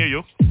come in here,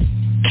 yo.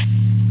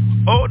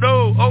 Oh,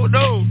 no.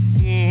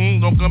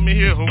 Don't come in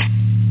here, ho.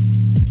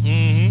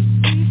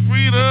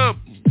 Freedom.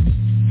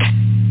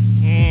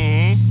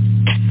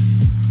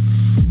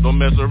 Don't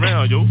mess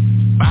around, yo.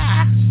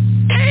 Bye.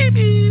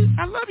 Baby,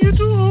 I love you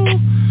too.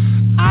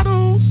 I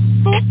don't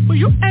vote for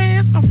your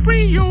ass. I'm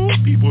free, yo.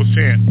 People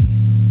chant.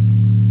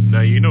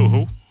 Now you know,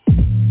 ho.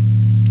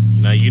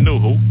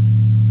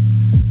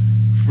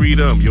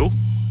 Freedom, yo.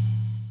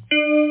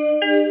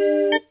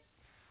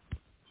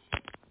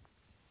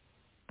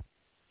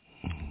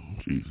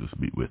 Jesus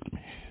be with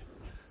me.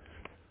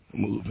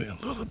 Move in a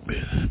little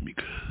bit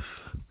because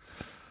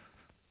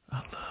I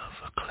love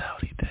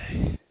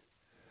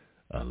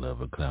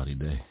a cloudy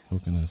day.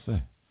 What can I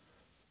say?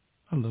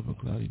 I love a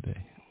cloudy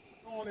day.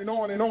 On and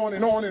on and on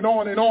and on and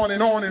on and on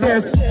and on and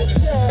on.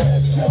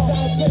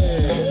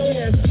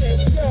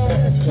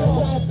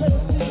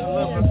 I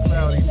love a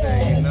cloudy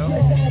day, you know.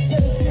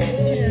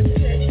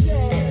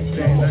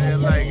 Ain't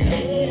nothing like it.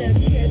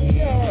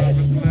 I love a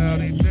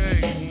cloudy day,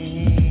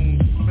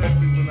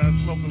 especially when I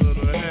smoke a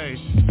little hay.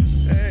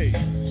 Hey,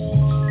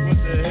 what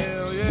the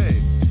hell, yeah?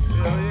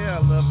 Hell yeah, I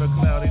love a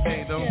cloudy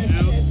day, don't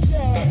you?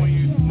 When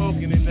you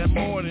smoking in that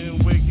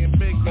morning, waking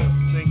big up.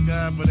 Thank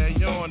God for that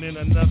yawn and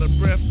another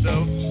breath,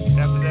 though.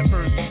 After that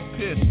first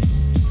piss,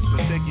 so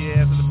take your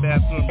ass to the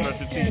bathroom, brush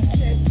your teeth.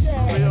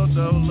 For real,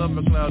 though, love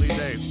a cloudy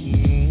day.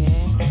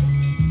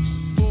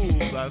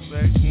 Fools, I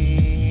say.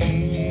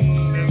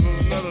 There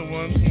goes another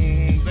one.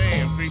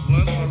 Damn, 3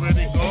 blunts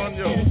already gone,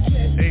 yo.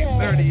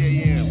 8:30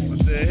 a.m. What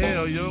the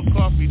hell, yo?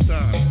 Coffee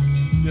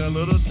time. Your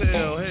little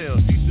tail, hell.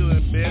 She still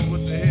in bed.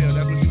 What the hell?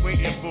 That's what you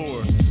waiting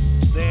for.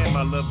 Damn,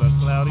 I love a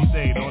cloudy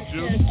day, don't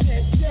you?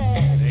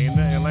 Ain't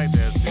nothing like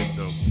that shit,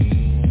 though.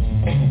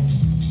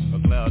 A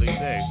cloudy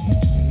day.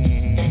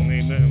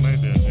 Ain't nothing like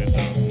that shit,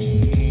 though.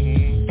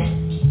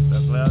 A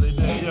cloudy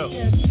day, yo.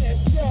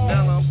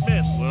 Now I'm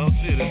bent. Well,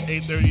 shit,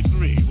 it's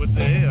 8:33. What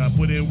the hell? I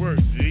put in work,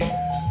 G.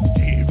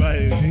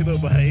 Ain't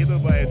nobody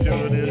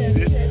telling this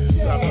shit.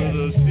 Stop a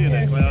little shit, a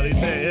cloudy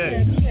day,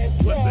 hey.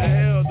 What the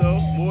hell, though?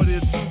 More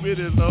than 2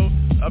 minutes, though.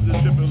 I'm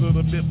just tripping a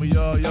little bit for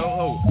y'all, yo,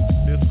 ho.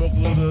 Just spoke a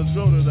little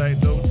show tonight,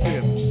 though,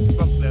 shit.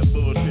 Fuck that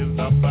bullshit,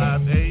 about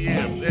 5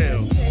 a.m.,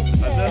 damn.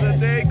 Another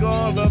day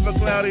gone, love a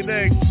cloudy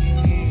day.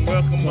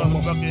 Welcome,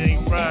 motherfucker,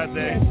 ain't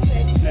Friday.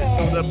 Shit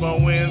showed up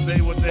on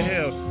Wednesday, what the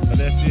hell? Now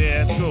let your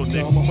ass go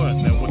next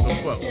month, now what the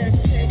fuck?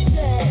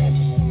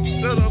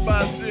 Shut up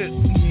about shit.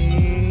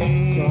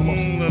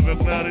 Love a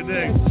cloudy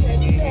day.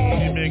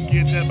 You been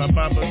kidnapped by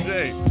Papa J.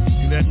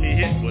 You let me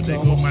hit, but they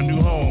go my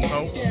new home,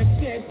 ho.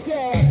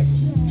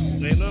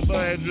 Ain't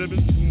nobody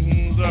drippin',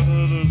 talking a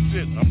little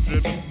shit, I'm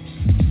drippin'.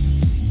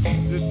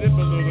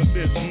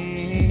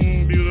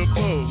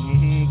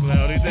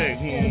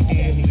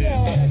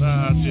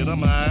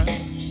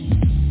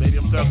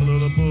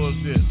 truckload of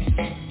bullshit.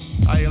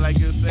 How you like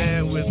your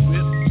sandwich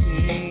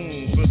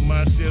with? Put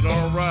my shit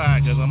on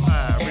ride, cause I'm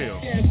high,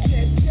 real.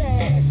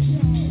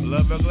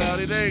 Love a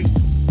cloudy day.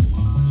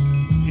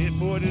 Hit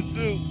 42.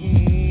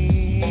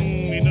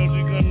 You know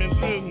she coming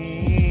through.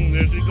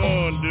 There she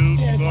going, dude.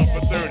 She going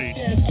for 30.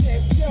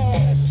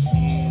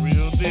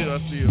 Real deal, I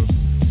feel.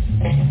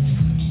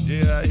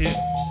 Yeah, I hit.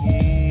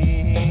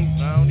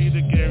 I don't need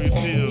to carry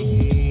pills.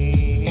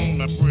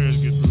 My prayers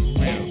get through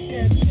real.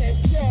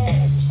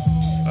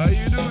 How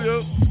you do, yo?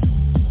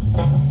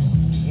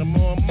 I'm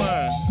on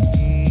mine.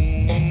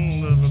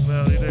 Love a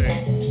valley day.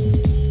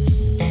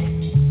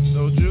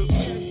 Don't you?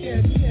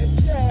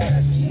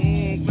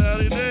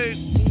 Valley day.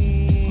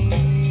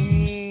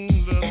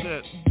 Love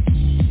that.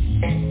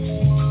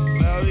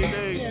 Valley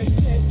day.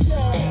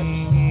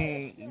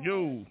 Yo.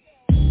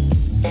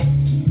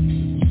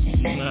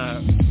 Nah.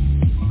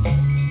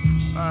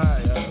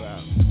 Alright.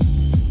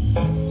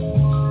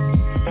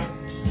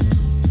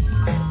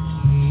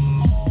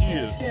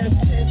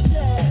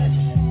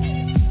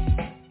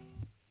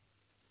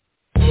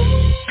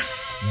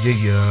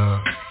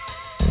 Yeah,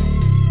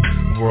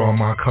 where all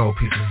my cold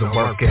pieces of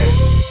work at?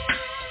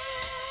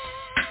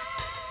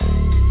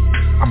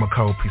 I'm a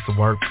cold piece of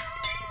work.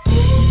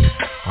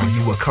 Are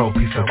you a cold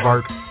piece of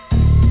work?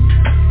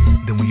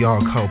 Then we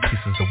all cold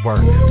pieces of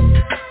work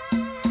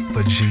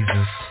for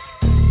Jesus.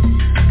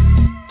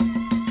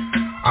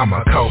 I'm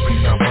a cold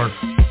piece of work.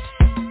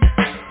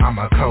 I'm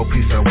a cold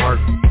piece of work.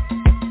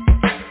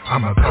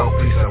 I'm a cold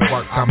piece of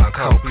work. I'm a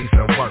cold piece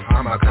of work.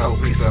 I'm a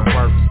cold piece of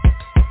work.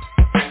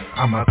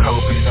 I'm a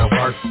cold piece of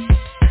work.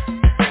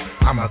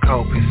 I'm a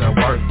cold piece of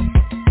work.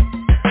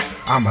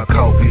 I'm a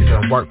cold piece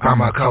of work.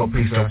 I'm a cold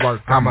piece of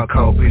work. I'm a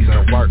cold piece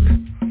of work.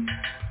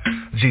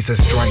 Jesus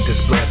drained his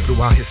blood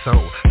throughout his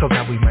soul, so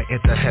that we may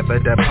enter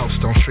heaven. That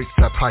post on streets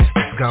that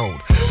priceless gold.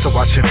 So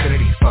watch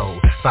infinity fold.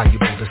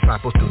 Valuable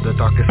disciples through the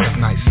darkest of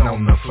nights,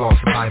 known the false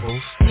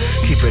Bibles.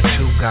 Keep it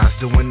true, God's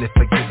doing it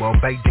for you.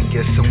 Obey, then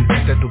you soon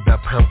enter through the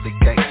pearly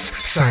gates.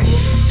 Saints,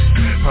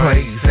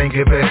 praise and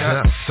give it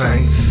up.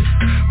 Saints,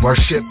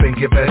 worship and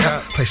give it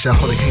up. Place your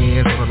holy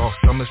hands on the lost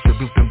summons,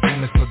 rebuke them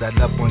demons till that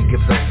loved one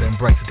gives us and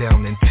breaks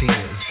down in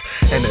tears.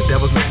 And the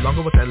devil's no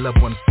longer what that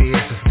loved one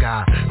fears. It's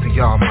God, the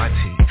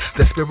Almighty,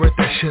 the spirit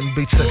that shouldn't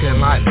be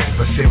taken lightly,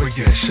 but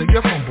serious. Sure,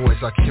 your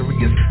homeboys are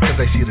curious, cause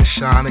they see the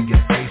shine in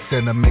your face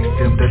and it makes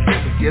them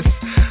delirious.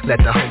 Let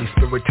the Holy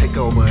Spirit take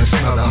over and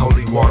smell the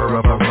holy water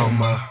of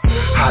aroma.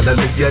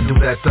 Hallelujah, do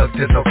that thug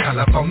Dizzle,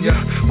 California,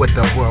 with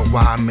the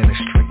worldwide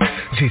ministry.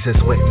 Jesus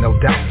with no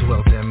doubt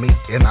dwells in me,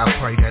 and I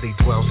pray that he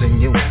dwells in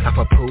you. Now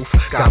for proof,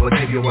 God will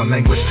give you a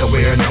language to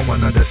where no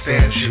one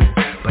understands you,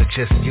 but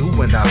just you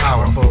and the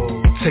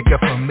powerful. Take it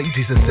from me,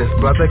 Jesus is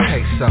brother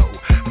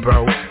Queso.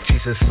 Bro,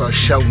 Jesus first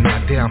show,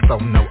 not down so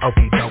no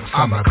okey dokes.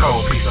 I'm a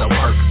cold piece of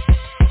work.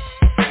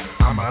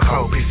 I'm a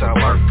cold piece of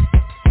work.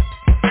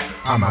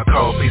 I'm a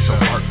cold piece of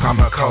work. I'm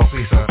a cold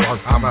piece of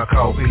work. I'm a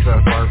cold piece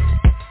of work.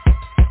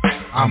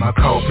 I'm a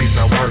cold piece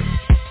of work.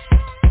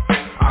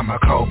 I'm a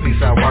cold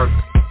piece of work.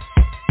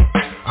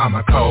 I'm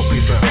a cold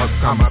piece of work.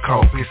 I'm a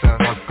cold piece of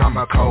work. I'm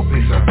a cold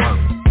piece of work.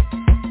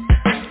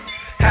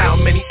 How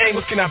many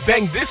angles can I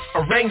bang this,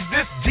 arrange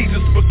this?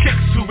 Jesus for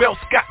kicks, who else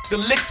got the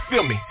licks?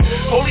 Feel me?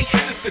 Holy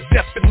shit is the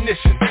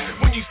definition.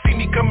 When you see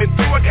me coming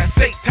through, I got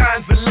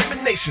Satan's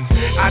elimination.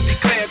 I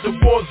declare the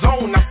war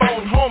zone, I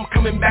phone home,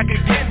 coming back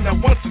again, now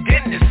once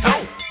again it's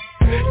home.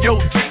 Yo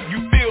G,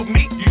 you feel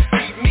me, you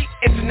see me,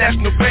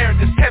 international player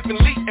that's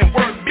heavenly and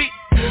word beat.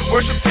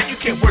 Worship till you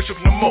can't worship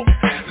no more.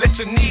 Let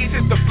your knees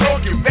hit the floor,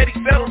 get ready,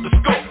 settle the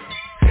score.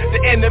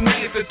 The enemy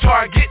is the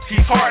target,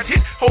 he's hard hit.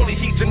 Holy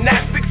heat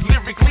gymnastics,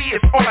 lyrically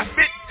it's all I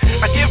spit.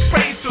 I give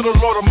praise to the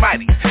Lord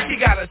Almighty. He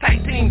got a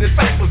tight team,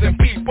 disciples and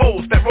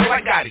peoples that roll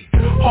like Gotti.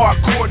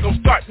 Hardcore, don't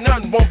start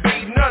none, won't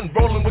be none.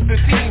 Rolling with the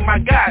team, my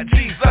God,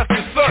 Jesus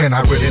the Son. Can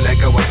I really let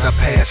go of the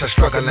past? I'm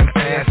struggling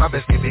fast,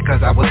 obviously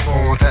because I was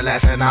born to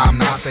last. And I'm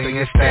not saying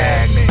it's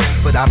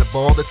stagnant, but out of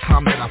all the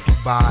time that I flew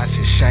by, it's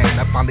a shame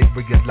I finally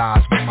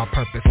realized what my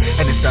purpose.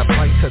 And it's to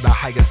play to the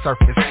higher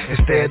surface,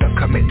 instead of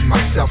committing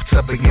myself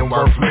to being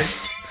worthless.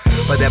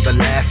 But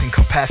everlasting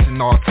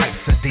compassion, all types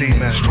of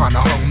demons trying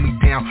to hold me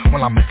down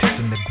while I'm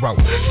attempting to grow.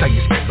 Say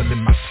it's stable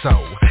in my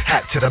soul,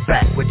 hat to the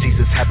back with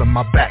Jesus having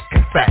my back.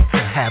 In fact, to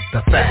have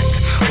the fact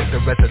with the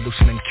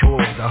resolution and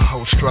cure the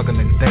whole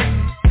struggling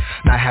thing.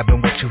 Not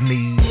having what you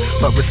need,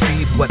 but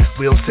receive what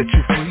will set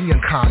you free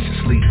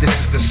unconsciously. This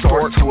is the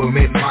sword to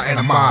admit my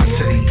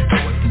animosity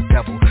towards the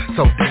devil.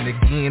 So then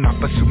again, I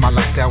pursue my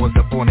lifestyle as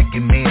a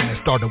born-again man and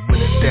started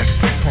with a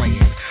destiny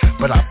plan.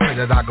 But I pray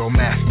that I go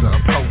master,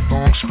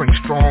 prolong, string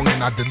strong,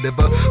 and I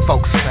deliver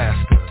folks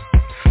faster.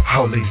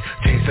 Holy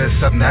Jesus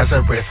of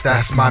Nazareth,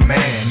 that's my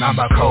man. I'm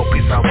a cold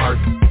piece of work.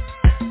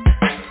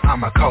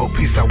 I'm a cold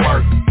piece of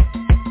work.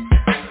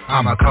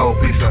 I'm a cold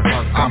piece of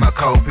work. I'm a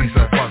cold piece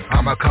of work.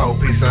 I'm a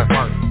cold piece of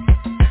work.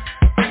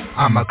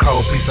 I'm a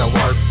cold piece of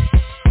work.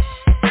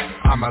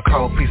 I'm a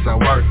cold piece of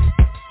work.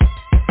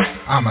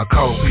 I'm a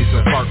cold piece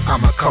of work.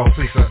 I'm a cold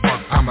piece of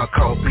work. I'm a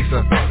cold piece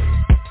of work.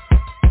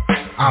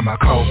 I'm a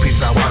cold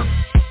piece of work.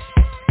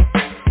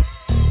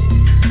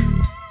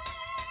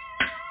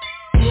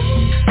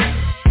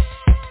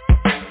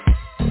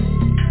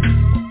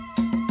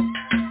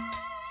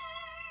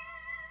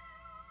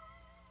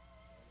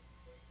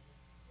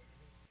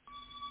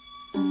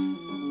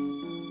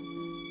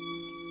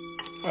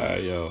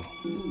 Alright, yo.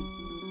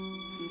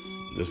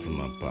 This for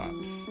my pops.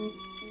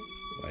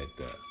 Like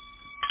that.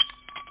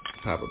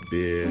 Pop a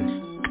beer.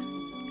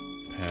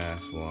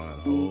 Pass one,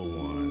 hold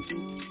one.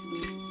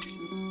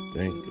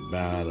 Think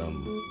about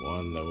him.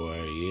 Wonder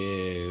where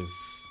he is.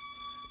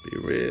 Be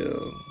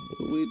real.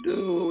 What we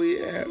do? Where we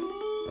at?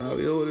 How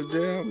we hold it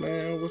down,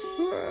 man? What's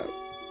up?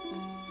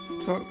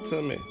 Talk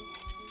to me.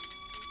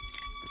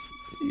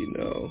 You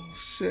know,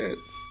 shit.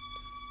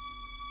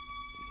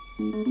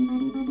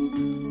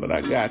 But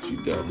I got you,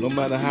 though. No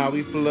matter how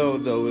we flow,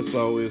 though, it's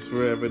always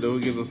forever, though.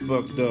 Who gives a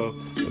fuck, though?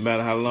 No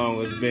matter how long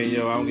it's been,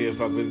 yo. I don't give a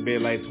fuck if it's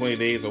been like 20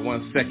 days or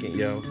 1 second,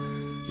 yo.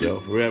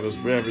 Yo, forever's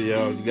forever,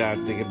 yo. You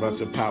gotta think about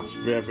your pops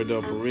forever,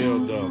 though, for real,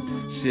 though.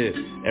 Shit,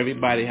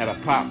 everybody had a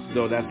pops,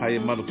 though. That's how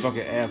your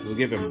motherfucking ass was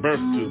giving birth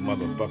to,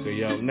 motherfucker,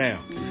 yo.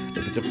 Now,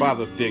 look at your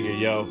father figure,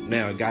 yo.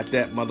 Now, got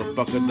that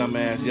motherfucker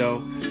dumbass,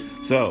 yo.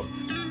 So,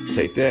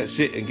 take that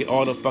shit and get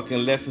all the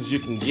fucking lessons you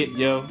can get,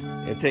 yo.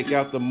 And take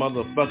out the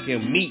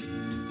motherfucking meat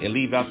and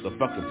leave out the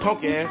fucking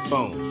punk ass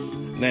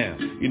bones. Now,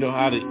 you know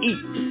how to eat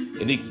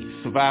and you can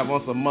survive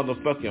on some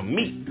motherfucking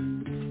meat.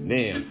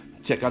 Now,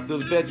 check out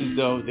those veggies,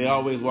 though. They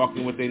always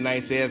walking with their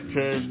nice ass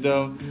curves,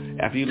 though.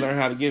 After you learn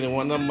how to get in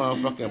one of them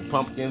motherfucking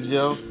pumpkins,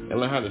 yo, and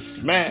learn how to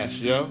smash,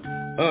 yo.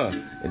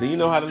 And then you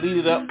know how to lead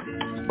it up.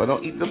 But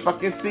don't eat the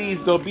fucking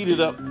seeds, though. Beat it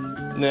up.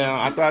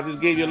 Now, I thought I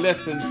just gave you a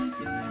lesson.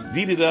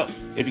 Beat it up.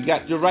 If you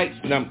got your rights,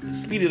 now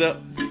speed it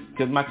up.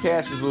 Cause my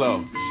cash is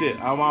low. Shit,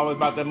 I'm always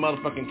about that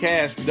motherfucking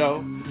cash,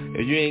 though.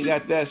 If you ain't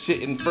got that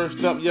shit in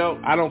first up, yo,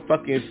 I don't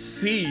fucking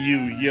see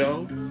you,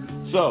 yo.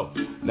 So,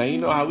 now you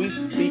know how we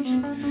speak.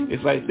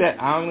 It's like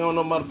that. I don't know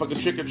no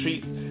motherfucking trick or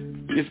treat.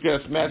 Just gonna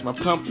smash my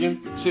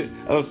pumpkin. Shit,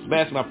 I love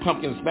smashing my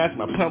pumpkin,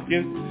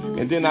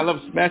 and then I love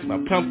smashing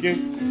my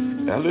pumpkin.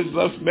 And I just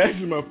love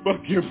smashing my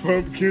fucking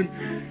pumpkin.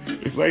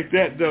 It's like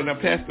that, though. Now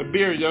pass the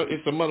beer, yo.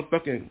 It's a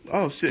motherfucking,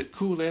 oh shit,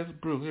 cool ass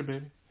brew. Here,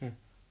 baby. Here.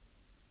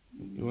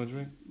 You want a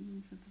drink?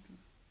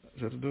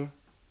 Shut the door?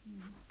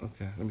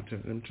 Okay, let me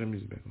turn the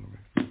music back on.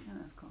 Yeah,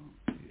 that's cool.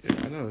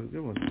 Yeah, I know, it's a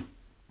good one.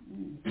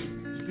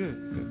 It's good.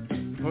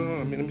 Hold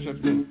on, let me shut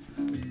the door.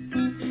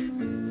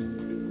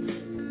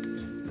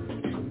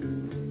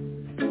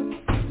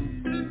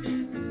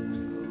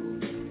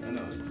 I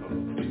know, it's cold.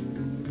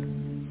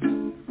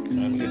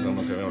 Let me get on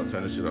my camera, I'm gonna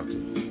turn this shit off.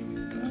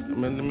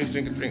 Let me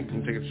drink a drink, let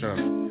me take a shot.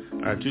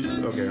 Alright,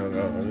 okay, hold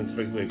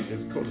on, wait,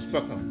 it's cold as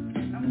fuck, huh?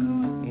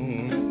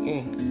 I'm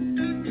cold.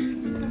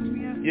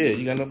 Yeah,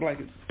 you got no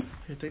blankets?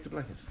 Here, take the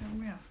blankets.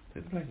 Yeah.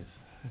 Take the blankets.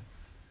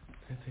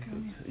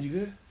 You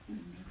good?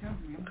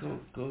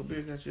 Cold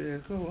beer got your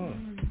ass cold, huh?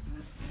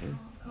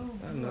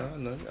 I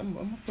know. I'm a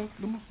fuck.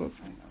 I'm cold.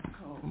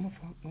 I'm a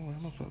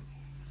fuck.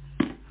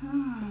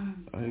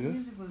 Are you good? The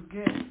music was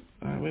good.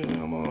 Alright, wait,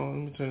 I'm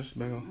on. Let me turn this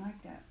back on. I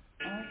like that.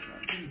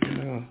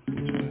 Hang on.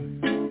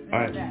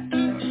 Alright.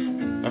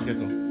 Okay,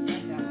 cool.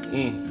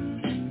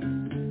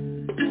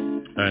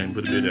 Alright,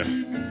 put the beer there.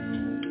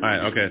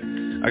 Alright, okay.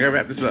 I gotta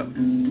wrap this up.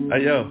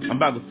 Hey, yo, I'm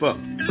about to fuck.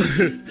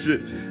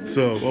 Shit.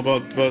 So, what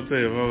about to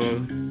say? You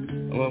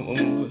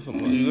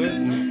good?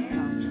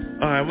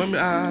 Alright,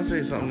 I'll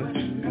say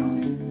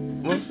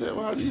something. What's that?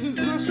 Why you just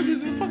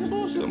fucking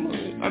bullshit?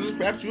 I just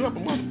wrapped you up.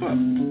 I'm about to fuck.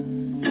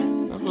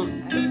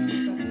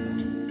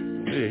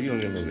 Yeah, you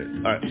don't get a little bit.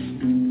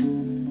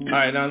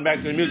 Alright, now I'm back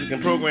to the music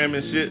and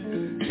programming shit.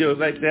 Yo, it's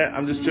like that.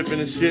 I'm just tripping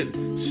and shit.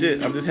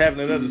 I'm just having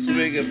another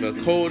swig of a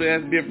cold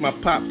ass beer for my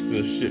pops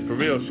and shit. For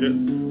real shit.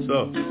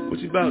 So, what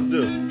you about to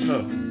do?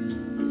 Huh?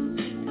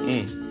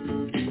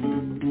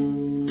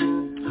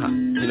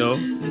 You know,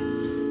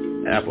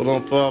 apple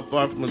don't fall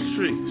far from a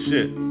tree.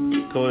 Shit.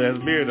 Cold ass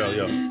beer though,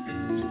 yo.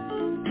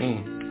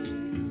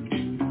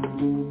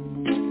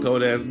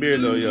 Cold ass beer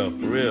though, yo.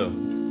 For real.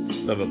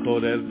 Love a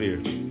cold ass beer.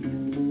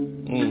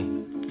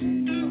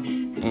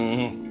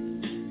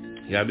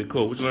 You gotta be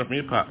cold. What you learn from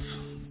your pops?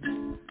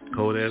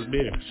 Cold ass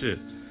beer. Shit.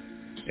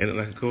 Ain't it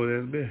like a cold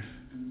ass beer?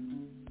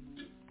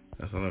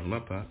 That's what I learned from my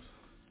pops.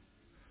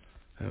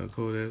 Have a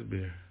cold ass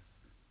beer.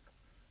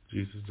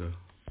 Jesus though.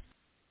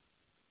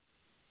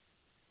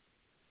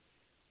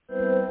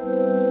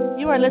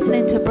 You are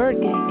listening to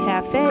ByrdGang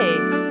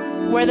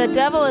Cafe, where the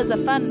devil is a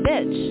fun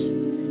bitch.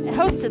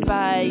 Hosted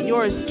by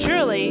yours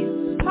truly,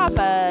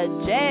 Papa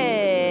J.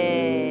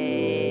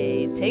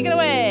 Take it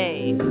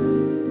away.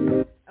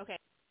 Okay.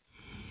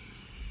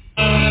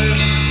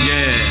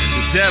 Yeah,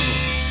 the devil.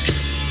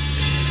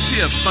 She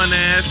a fun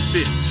ass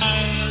bitch.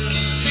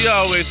 She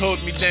always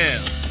holds me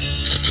down.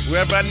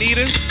 Wherever I need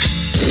her,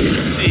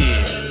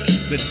 yeah,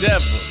 the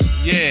devil,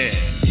 yeah.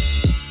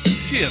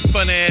 She a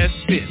fun ass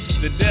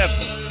bitch, the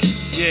devil,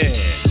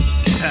 yeah.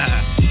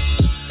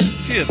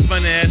 She a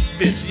fun ass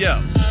bitch,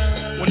 yo.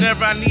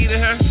 Whenever I needed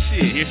her,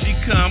 shit, here she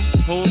come,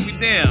 hold me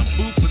down,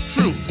 boo for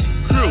crew,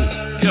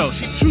 yo,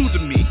 she true to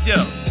me,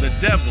 yo, the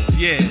devil,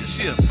 yeah,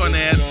 she a fun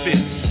ass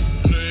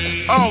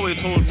bitch. Always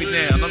hold me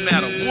down, no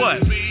matter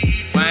what.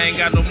 If I ain't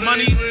got no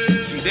money,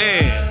 she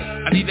there.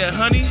 I need that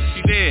honey,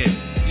 she there.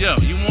 Yo,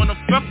 you wanna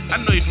fuck? I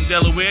know you from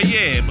Delaware,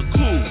 yeah, but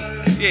cool.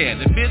 Yeah,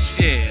 the bitch,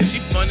 yeah, she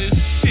fun as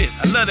shit.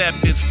 I love that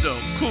bitch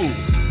though, cool.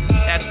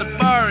 at the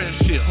bar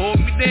and shit. Hold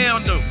me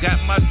down though,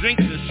 got my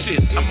drinks and shit.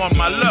 I'm on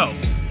my low.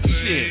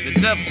 Shit,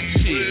 the devil,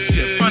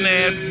 shit, fun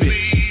ass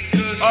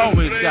bitch.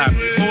 Always got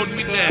me, hold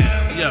me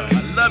down. Yo,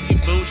 I love you,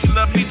 boo, she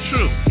love me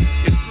true.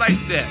 It's like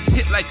that,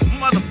 hit like a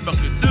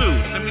motherfucker,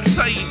 dude. Let me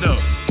tell you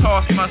though,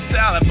 toss my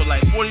salad for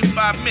like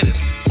 45 minutes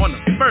on the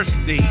first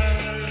date.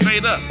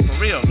 Straight up, for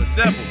real, the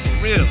devil,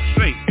 for real,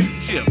 straight.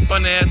 She a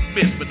fun ass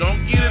bitch, but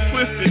don't get it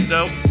twisted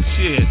though.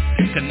 Shit,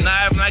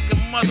 connive like a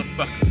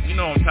motherfucker. You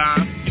know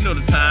time, you know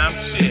the time.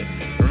 Shit,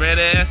 a red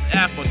ass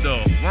apple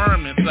though,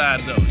 worm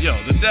inside though. Yo,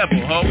 the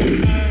devil, ho.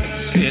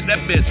 Shit, that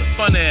bitch a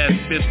fun ass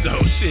bitch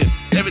though. Shit,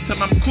 every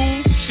time I'm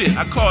cool, shit,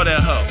 I call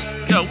that hoe.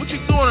 Yo, what you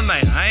doing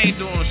tonight? I ain't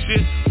doing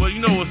shit. Well, you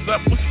know what's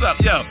up? What's up?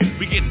 Yo,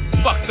 we getting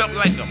fucked up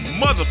like a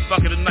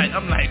motherfucker tonight.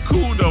 I'm like,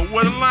 cool though.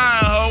 What a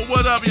line, ho?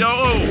 What up, yo?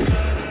 Oh.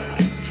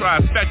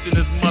 Trifecting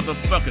this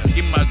motherfucker.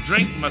 Get my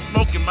drink, my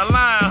smoke, and my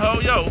line, ho,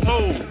 yo,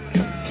 ho.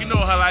 You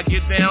know how I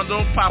get down,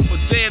 don't pop a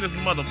J in this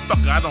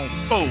motherfucker. I don't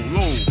fold,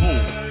 whoa, whoa.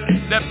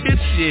 That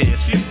bitch, yeah,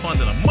 she's fun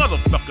than a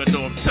motherfucker,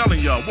 though. I'm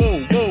telling y'all,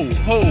 whoa, whoa,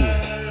 ho.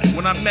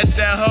 When I met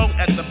that hoe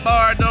at the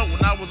bar, though,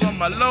 when I was on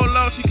my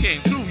low, she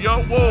came through,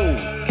 yo, whoa.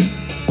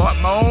 Bought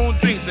my own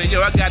drink, said,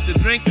 yo, I got the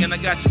drink and I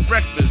got your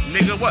breakfast,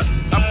 nigga, what?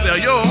 I'm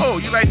saying, yo, ho,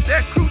 you like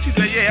that crew? She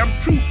said, yeah,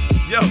 I'm true.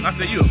 Yo, I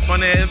said, you a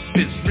fun ass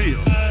bitch,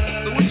 real.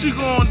 So what you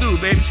gonna do,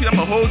 baby? Shit,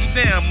 I'ma hold you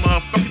down,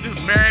 motherfucker. Just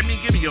marry me,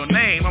 give me your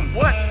name. I'm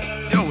what?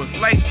 Yo, it's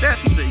like that?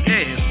 She said,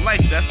 yeah, it's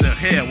like that. I said,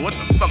 hell, what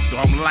the fuck do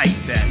I'm like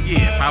that?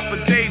 Yeah,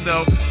 Papa J,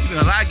 though. You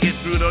know how I get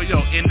through, though.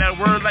 Yo, in that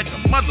word like a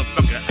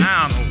motherfucker,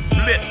 I don't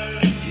flip.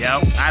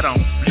 Yo, I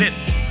don't flip,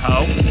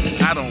 ho.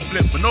 I don't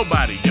flip for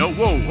nobody, yo.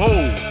 Whoa,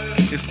 whoa.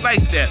 It's like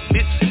that,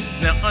 bitch.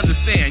 Now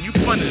understand, you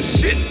fun as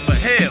shit, but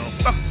hell,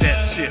 fuck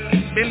that shit.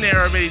 Been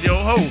there already,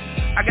 yo, ho.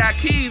 I got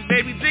keys,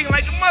 baby, ding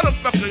like a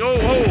motherfucker, yo,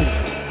 ho.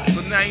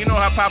 So now you know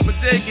how Papa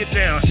J get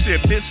down,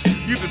 shit, bitch.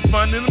 You been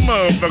fun in the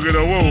motherfucker,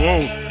 though, whoa,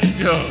 whoa.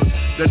 Yo,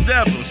 the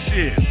devil,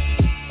 shit.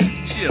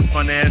 She a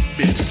fun ass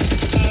bitch.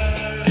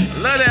 I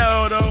love that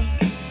hoe, though.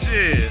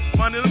 Shit,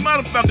 fun in the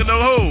motherfucker,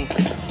 though, ho.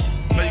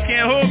 But you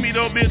can't hold me,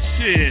 though, bitch,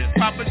 shit.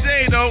 Papa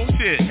J, though,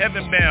 shit.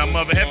 Heaven bound,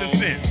 mother, heaven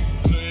sent.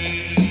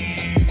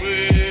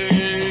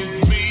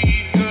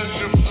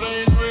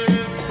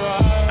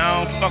 I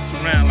don't fuck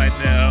around like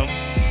that, ho.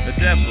 The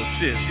devil,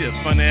 shit, she a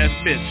fun ass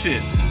bitch,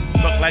 shit.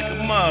 Fuck like a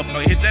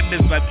motherfucker, hit that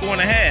bitch like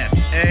 4.5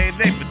 every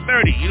day for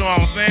 30, you know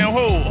what I'm saying?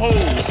 Ho,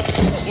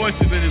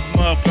 voices in this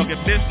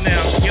motherfucking bitch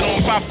now. Get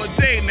on Papa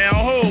J now,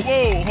 ho,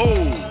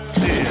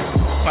 shit.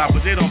 Papa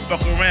J don't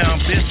fuck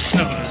around, bitch,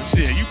 no,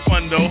 shit, you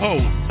fun though, ho.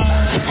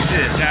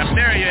 Shit, got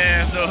marry your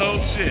ass though, ho,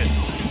 shit.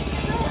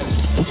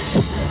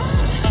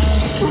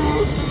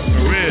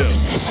 For real.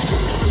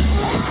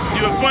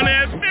 You a fun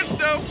ass bitch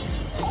though.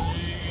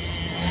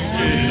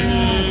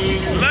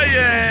 Yeah. Love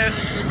your ass.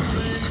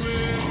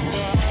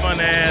 Fun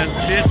ass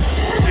bitch.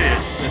 Shit.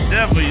 The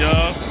devil,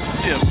 y'all.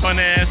 She a fun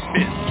ass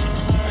bitch.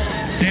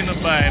 Ain't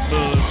nobody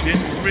bullshit.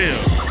 For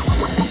real.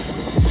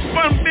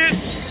 Fun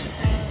bitch.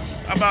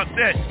 How about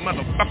that,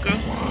 motherfucker?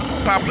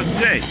 Papa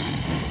J.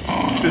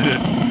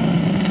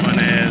 Fun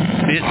ass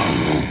bitch.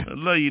 I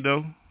love you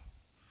though.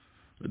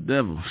 The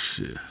devil,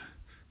 shit.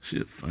 She a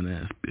fun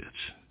ass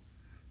bitch.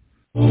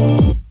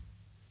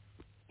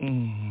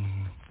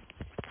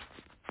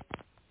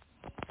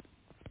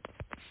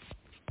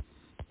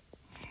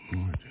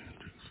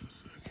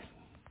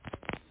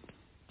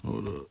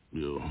 Hold up,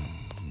 yo.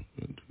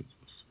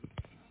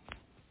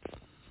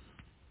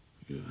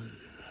 Yeah.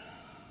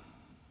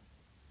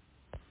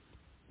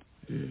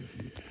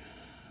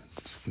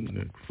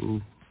 Disconnect,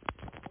 fool.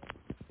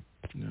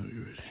 Now you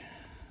ready.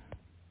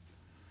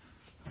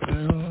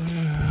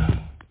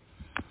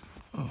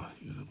 Oh,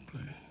 you gotta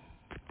play.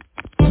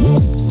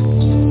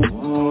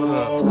 Hold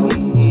up.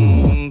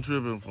 I'm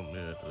tripping from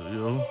here,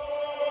 yo.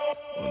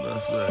 What did I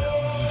say?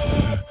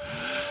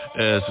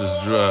 Ass is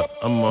dropped.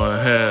 I'm on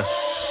hash.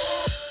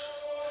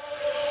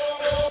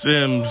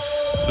 Stems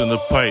in the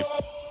pipe.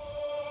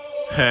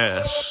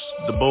 Hash.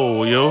 The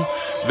bowl, yo.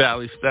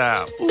 Valley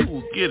style.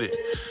 Ooh, get it.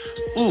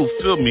 Ooh,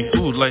 feel me.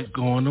 Ooh, light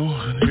going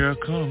on. Here I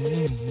come.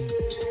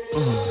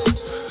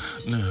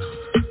 Now.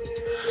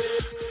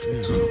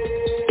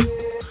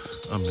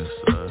 I'm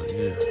inside,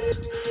 yeah.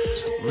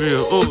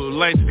 Real, ooh,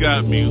 lights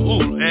got me.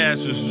 Ooh,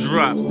 ashes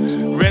drop.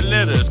 Red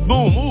letters,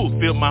 boom, ooh,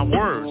 feel my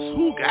words.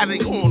 Who got it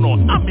going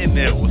on? I'm in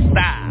there with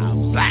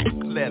style. Black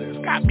letters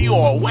got me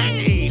all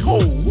way.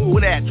 Who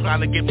that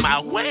trying to get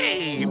my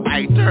way?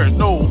 My turn,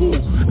 no, who?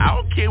 I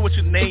don't care what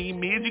your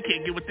name is. You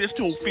can't get with this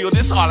too. Feel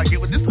this, all I get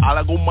with this, all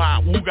I go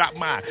mine. Who got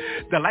mine?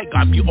 The light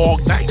got me all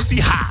night. See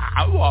how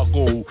I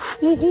go.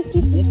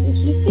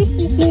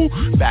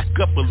 Back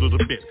up a little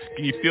bit.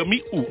 Can you feel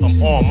me? Ooh,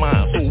 I'm on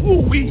mine. So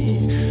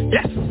woo-wee.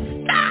 Yes.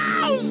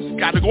 Styles.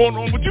 Got it going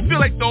on. What you feel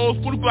like those?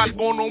 What you got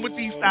going on with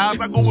these styles?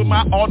 I go with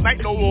my all night,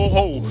 no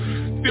ho.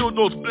 Feel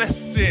those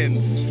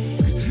blessings.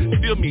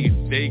 Feel me,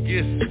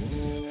 Vegas.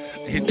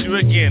 Hit you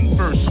again,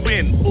 first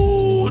win.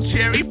 Ooh,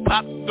 cherry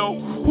pop though.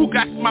 Who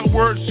got my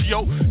words,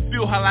 yo?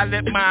 feel how I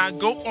let mine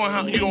go on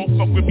how you don't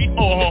fuck with me?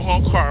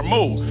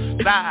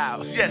 Carmo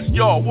Styles, yes,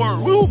 y'all,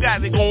 word, who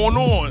got it going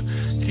on?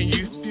 Can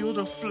you feel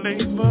the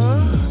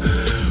flavor?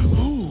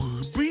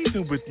 Ooh,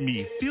 breathing with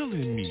me,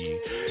 feeling me.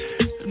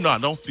 No,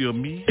 don't feel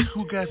me.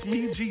 Who got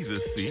me?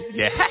 Jesus, see?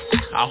 Yeah.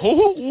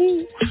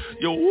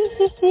 Yo,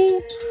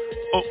 ooh.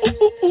 Oh.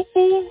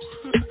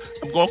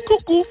 I'm going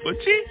cuckoo for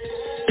cheap.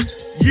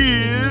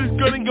 Yeah,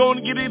 gonna go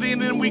and get it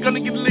in and we gonna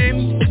get it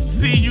in.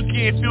 See, you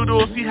can't feel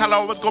those. See how I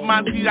always go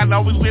my teeth. I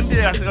always win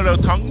there. I got a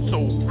tongue, so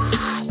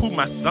who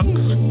my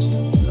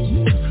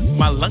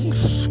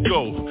lungs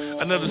go.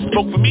 Another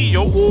smoke for me,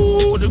 yo.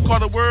 Ooh, they call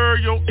the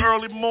word, yo.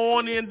 Early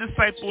morning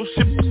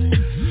discipleship.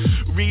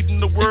 Reading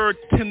the word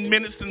 10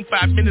 minutes and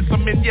 5 minutes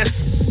I'm in, yes.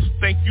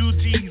 Thank you,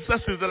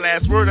 Jesus is the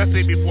last word I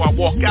say before I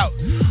walk out.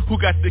 Who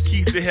got the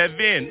keys to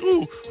heaven?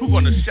 Ooh, who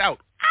gonna shout?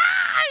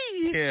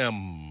 I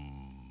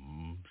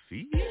am.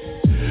 See?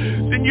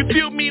 Then you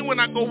feel me when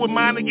I go with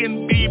mine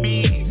again,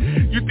 baby.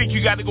 You think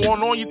you got it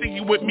going on? You think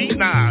you with me?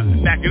 Nah,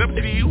 back it up,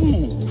 see?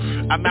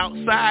 Ooh, I'm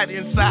outside,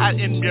 inside,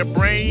 in your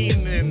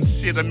brain and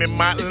shit. I'm in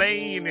my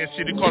lane and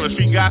shit. They call it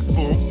street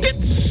gospel.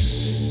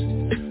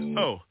 Bitch.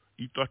 Oh,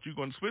 you thought you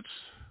gonna switch?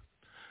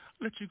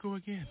 Let you go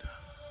again.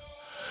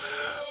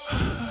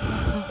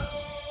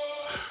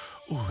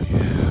 Oh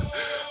yeah.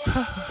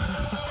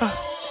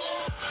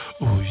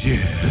 Oh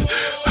yeah.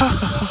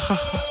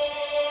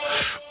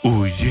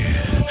 Oh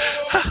yeah.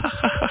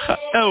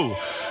 Oh,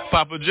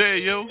 Papa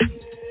J, yo.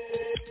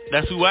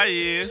 That's who I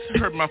is.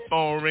 Heard my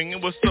phone ringing.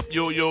 What's up,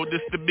 yo?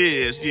 This the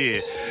biz, yeah.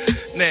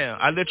 Now,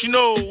 I let you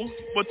know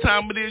what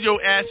time it is. Yo,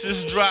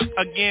 ashes drop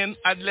again.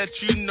 I let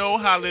you know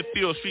how it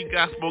feels. Street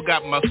gospel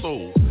got my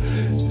soul.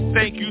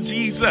 Thank you,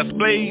 Jesus,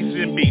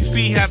 blazing me.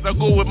 See, as I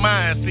go with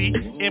mine, see?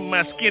 In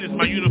my skin is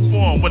my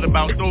uniform. What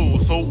about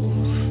those? So,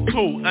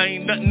 cool. I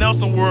ain't nothing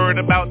else I'm worried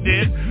about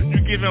this. You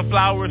giving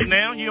flowers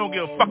now? You don't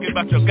give a fuck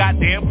about your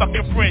goddamn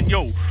fucking friend,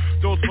 yo.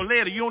 Those for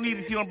later. You don't need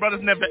to see them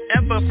brothers never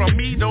ever from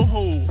me, no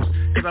hoes.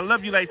 Cause I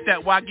love you like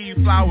that. Why give you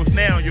flowers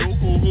now, yo?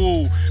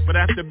 Hoo-hoo. But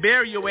I have to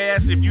bury your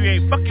ass if you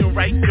ain't fucking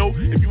right, yo.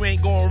 If you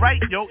ain't going right,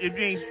 yo. If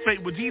you ain't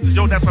straight with Jesus,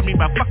 yo. That's what I mean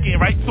by fucking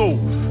right, so.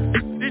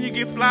 Then you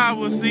get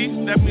flowers, see?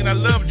 That mean I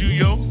loved you,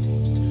 yo.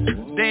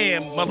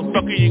 Damn,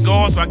 motherfucker, you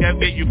gone, so I gotta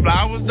get you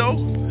flowers, though?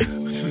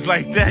 It's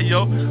like that,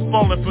 yo.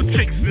 Falling for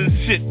tricks and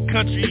shit.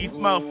 Country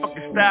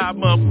motherfucking style,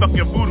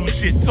 motherfucking voodoo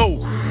shit, so.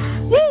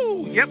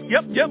 Woo! Yep.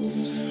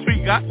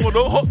 Street gospel,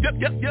 though. Yep.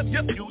 You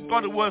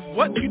thought it was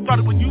what? You thought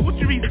it was you? What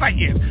you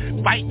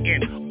reciting?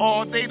 Biting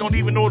all day, don't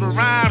even know the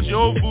rhymes,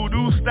 yo.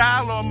 Voodoo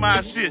style on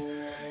my shit.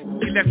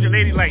 You left your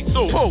lady like,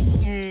 so. Oh,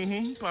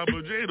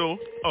 Papa J, though.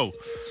 Oh.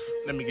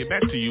 Let me get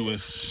back to you and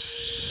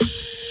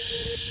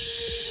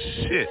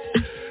shit.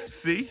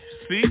 See?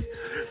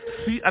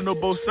 I know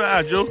both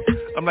sides, yo.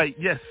 I'm like,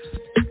 yes.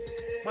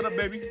 What up,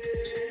 baby?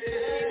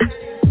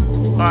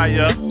 Alright,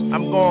 yo.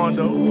 I'm going,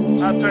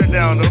 though. I'll turn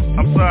down, though.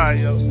 I'm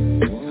sorry, yo.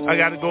 I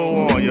gotta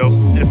go on, yo.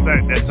 It's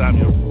that time,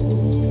 yo.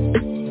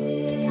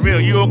 For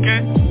real, you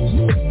okay?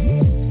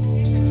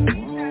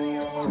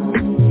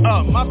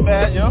 Oh, my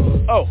bad, yo.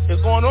 Oh,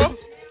 it's going on?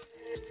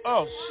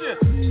 Oh, shit.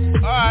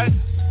 Alright.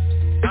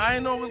 I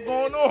ain't know what's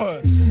going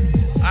on.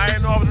 I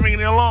ain't know I was ringing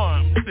the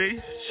alarm. See?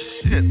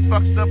 Shit,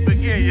 fucked up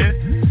again, yeah?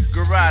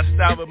 Garage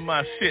style with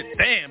my shit.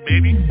 Damn,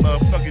 baby.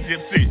 Motherfucking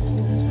gypsy.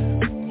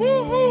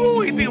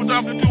 Woo-hoo. You think it was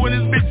off the two in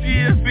this bitch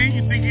here? See?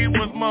 You think it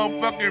was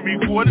motherfucking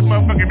recorded?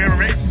 Motherfucking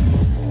memory?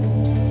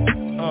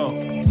 Oh.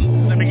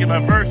 Let me get my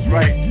verse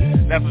right.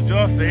 That's what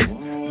y'all say.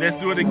 Let's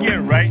do it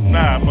again, right?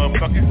 Nah,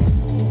 motherfucker.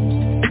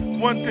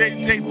 One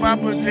take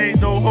Papa J,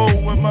 no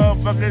hold with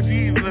motherfucking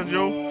Jesus,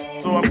 yo.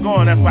 So I'm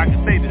going, that's why I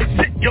can say this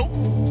shit, yo.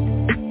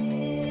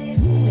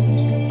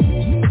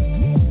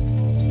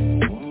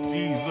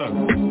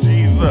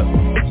 Jesus.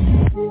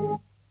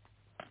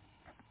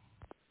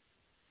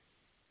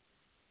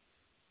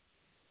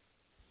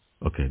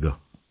 Okay, go.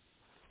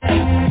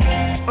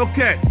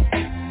 Okay.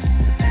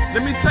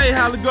 Let me tell you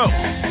how to go.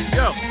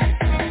 Yo.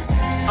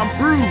 I'm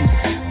bruised,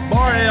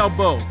 bar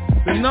elbow.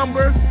 The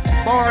number,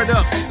 barred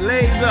up,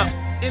 laid up,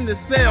 in the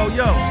cell,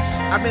 yo.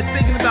 I've been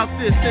thinking about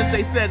this since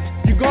they said,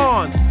 you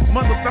gone.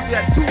 Motherfucker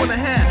at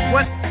 2.5.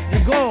 What? You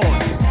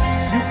gone.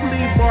 You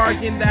please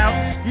bargained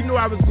out. You knew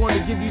I was going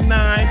to give you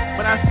 9,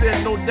 but I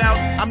said no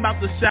doubt. I'm about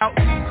to shout,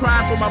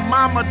 cry for my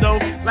mama though,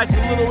 like a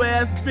little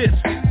ass bitch.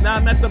 Now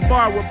I'm at the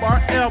bar with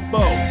bar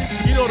elbow.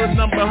 You know the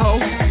number, ho.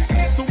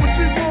 So what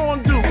you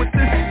gonna do with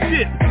this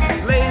shit?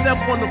 Laid up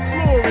on the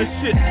floor and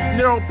shit.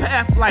 Narrow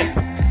path light.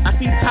 I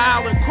see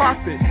tile and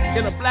carpet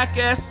in a black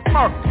ass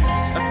spark.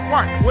 A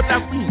spark, what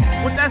that be?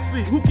 What that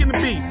see? Who can it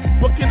be?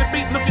 What can it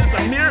be? Looking at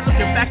the mirror,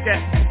 looking black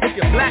at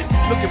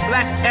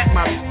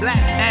my black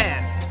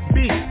ass.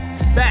 B,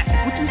 back,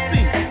 what you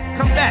see?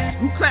 Come back,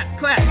 who clap?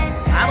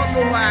 I don't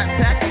know why I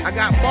attack. I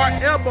got bar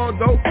elbow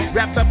though,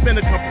 wrapped up in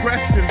a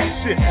compression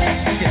shit.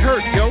 It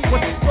hurt, yo,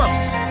 what the fuck?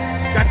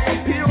 Got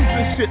some pills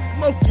and shit,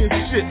 smoking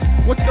shit.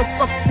 What the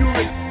fuck you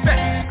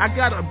expect? I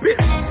got a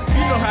bitch,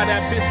 you know how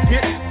that bitch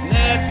get.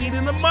 Nasty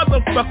than the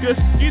motherfuckers,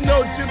 you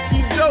know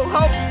Gypsy Joe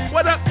ho.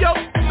 What up, yo?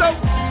 So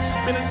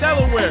been in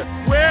Delaware.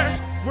 Where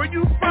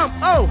you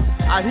from? Oh,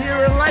 I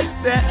hear it like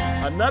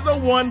that. Another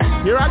one,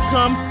 here I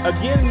come,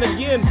 again and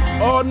again.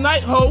 All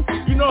night, ho,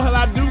 you know how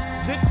I do.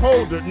 Dick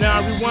holder,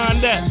 now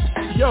rewind that.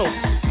 Yo,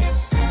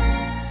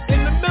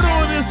 in the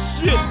middle of this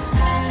shit,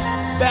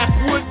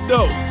 backwood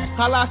though,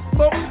 how I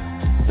smoke,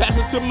 pass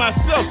it to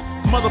myself.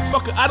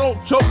 Motherfucker, I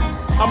don't choke.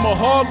 I'm a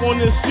hog on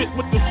this shit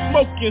with the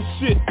smoking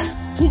shit.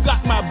 Who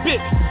got my bitch?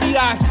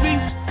 D.I.C.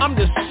 I'm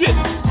the shit.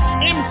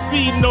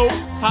 MC know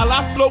how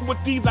I flow with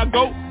these I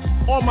go.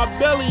 On my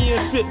belly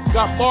and shit,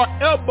 got bar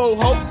elbow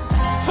ho.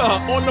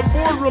 On the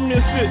boardroom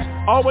and shit,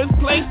 always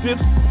places,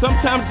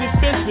 sometimes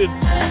defensive.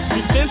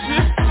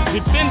 Defensive,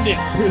 defending.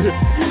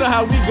 You know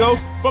how we go,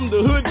 from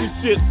the hood and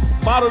shit.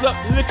 Bottled up,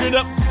 liquored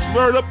up,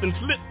 stirred up and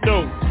slit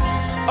though.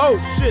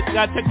 Oh shit,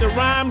 gotta take the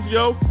rhymes,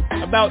 yo.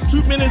 About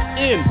 2 minutes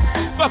in.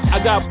 Fuck, I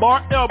got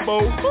bar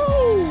elbow.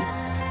 Woo!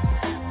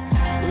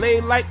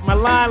 Lay like my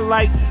line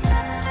like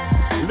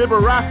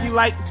Liberace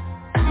like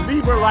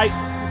Libra like.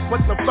 What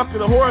the fuck is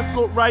the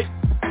horoscope, right?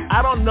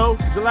 I don't know.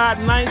 July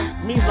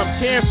 9th means I'm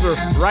Cancer,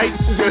 right?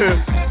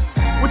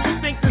 What you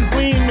think this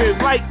gleam is?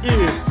 Light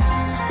is.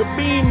 The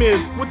beam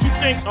is. What you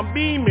think? I'm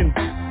beaming.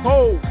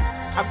 Ho.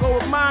 I go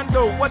with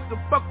Mondo. What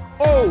the fuck?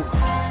 Oh.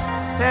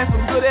 Had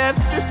some good ass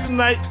fish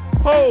tonight.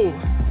 Ho.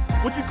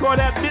 What you call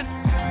that bitch?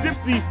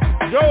 Gypsy.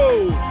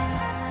 Yo.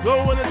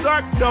 Glow in the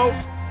dark though.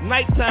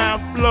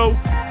 Nighttime flow.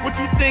 What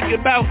you think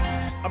about?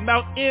 I'm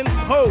out in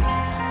ho.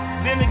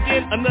 Then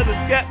again, another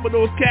scat with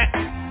those cats.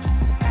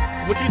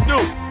 What you do?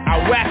 I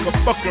whack a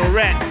fucking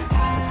rat.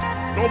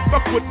 Don't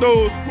fuck with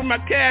those, with my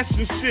cash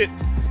and shit.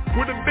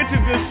 With the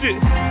bitches and shit.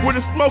 With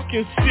the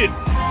smoking shit.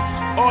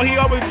 All he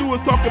always do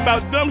is talk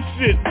about dumb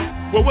shit.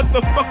 Well, what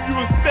the fuck you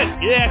expect?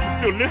 Yeah,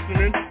 you still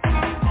listening.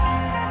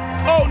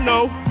 Oh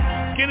no,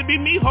 can it be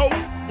me, ho?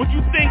 What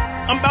you think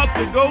I'm about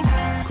to go?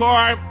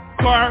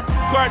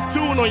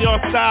 Cartoon on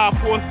your style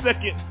for a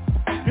second.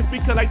 Just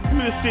because I do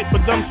this shit for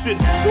dumb shit.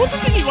 What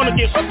you think you gonna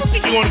get? What you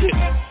think you gonna get?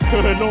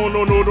 No,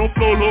 don't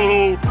flow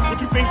low. What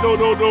you think, though?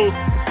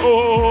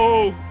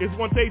 Oh, it's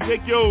one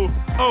take, yo.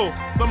 Oh,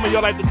 some of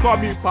y'all like to call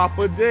me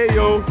Papa J,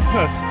 yo.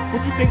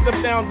 What you think the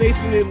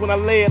foundation is when I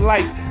lay it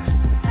light?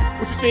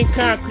 What you think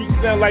concrete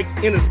sound like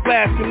in a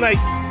splash tonight?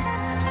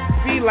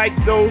 Sea like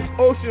those,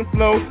 ocean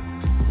flow.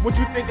 What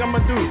you think I'ma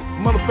do?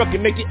 Motherfucker,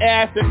 make your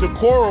ass into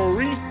coral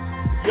reef,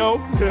 yo.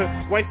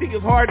 Why you think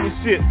it's hard and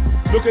shit?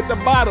 Look at the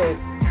bottom.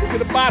 Look at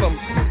the bottom,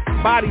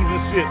 bodies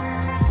and shit.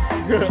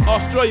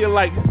 Australia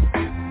like,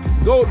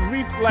 gold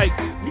reef like,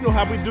 you know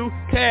how we do,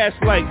 cash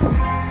like.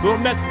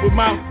 Don't mess with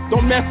my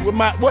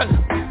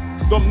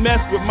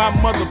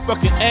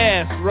motherfucking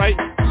ass, right?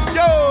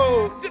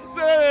 Yo,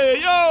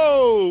 gypsy,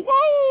 yo,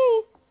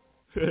 woo.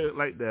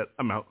 Like that,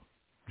 I'm out.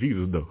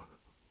 Jesus though.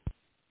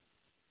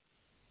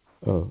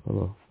 Oh,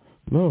 hello.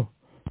 No,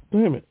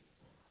 damn it.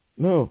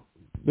 No,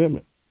 damn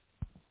it.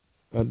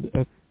 A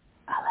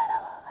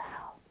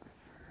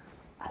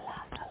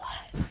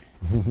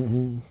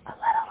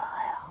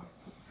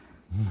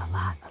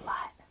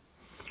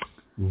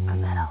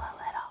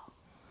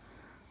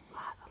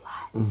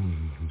lot. Oh,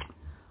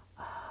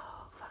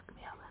 fuck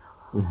me a little.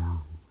 A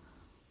lot.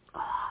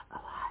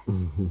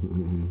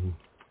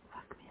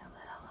 Fuck me a little. A lot. Fuck me a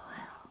little. A lot.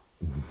 Fuck me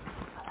a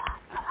little.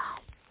 A lot.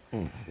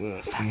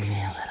 Fuck me a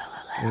little.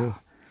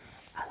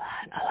 A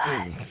lot.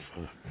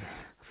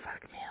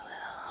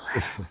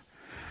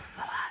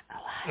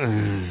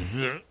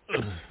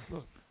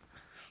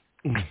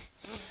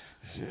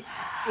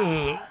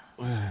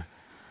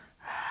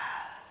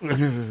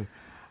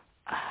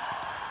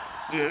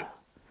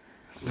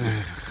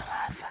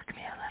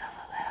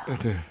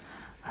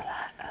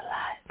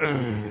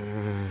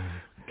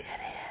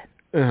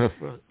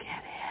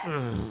 Get in.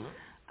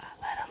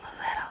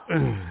 A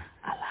little.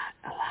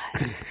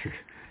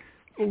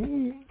 Oh,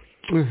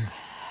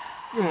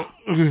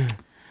 shit.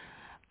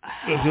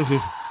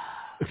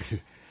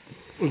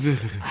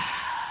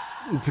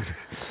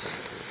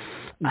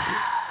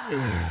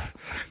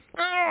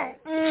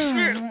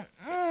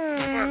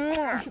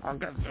 Oh,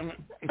 God damn it.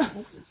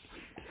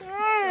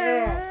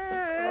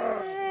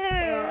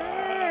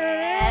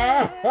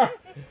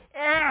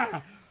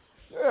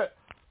 Shit.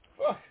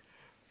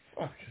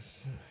 Fuck.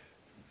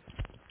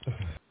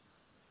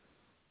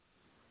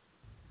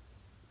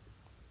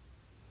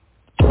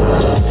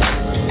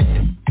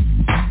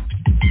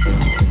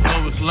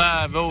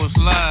 It's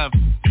live.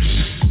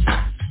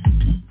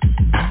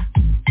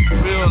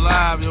 Real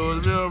live, yo.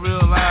 It's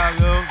real live,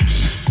 yo.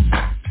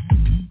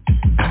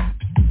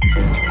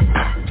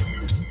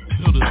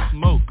 Feel the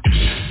smoke.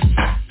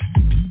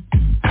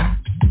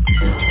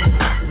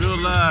 Real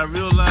live,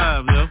 yo.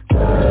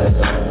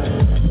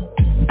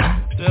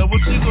 Yeah,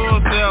 what you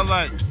gonna sound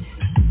like?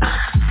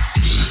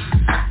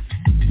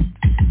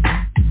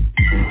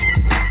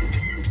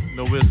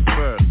 No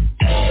whisper.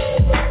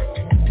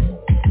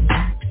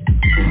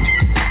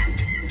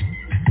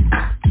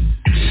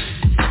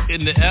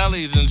 In the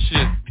alleys and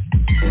shit.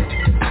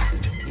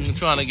 I'm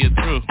trying to get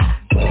through.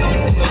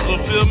 So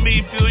feel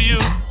me, feel you.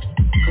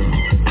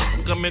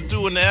 I'm coming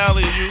through in the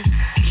alley, you.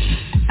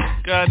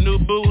 Got a new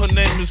boo, her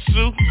name is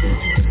Sue.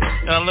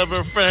 And I love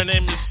her friend, her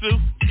name is Sue.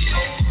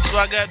 So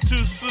I got 2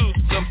 suits,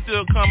 I'm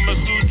still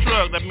coming Sue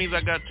truck. That means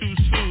I got 2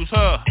 suits,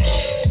 huh?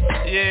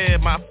 Yeah,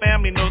 my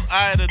family knows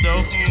Ida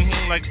though.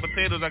 Like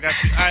potatoes, I got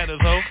 3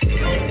 Idas, ho.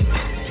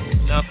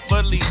 Now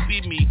Spudley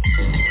see me.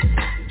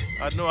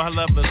 I know I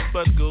love a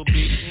Spud go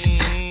beat.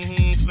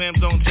 Slam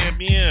Dunk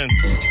champion.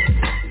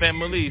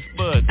 Family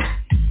Spud.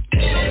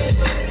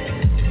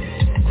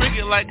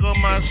 Cricket like on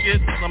my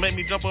shit. Don't make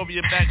me jump over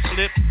your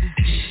backflip.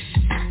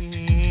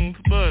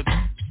 Spud.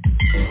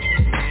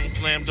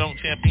 Slam Dunk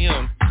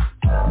champion.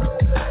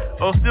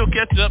 Oh, still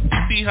catch up.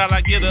 See how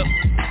I get up.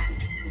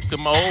 Got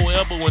my whole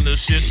elbow in the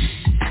shit.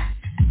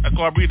 I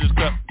call a Breeders'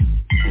 Cup.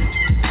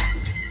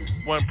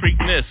 One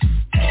Preakness.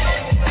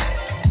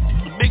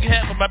 The big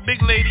hat for my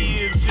big lady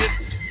is shit.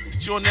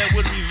 She on that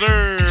with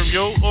reserve,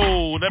 yo.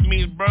 Oh, that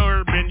means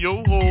bourbon,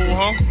 yo. Oh,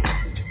 huh?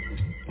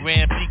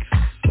 Grand Peaks.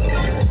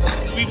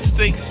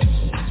 Sweepstakes.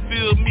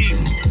 Feel me.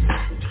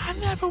 I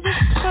never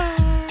whisper.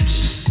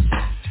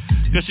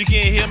 Cause she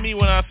can't hear me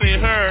when I say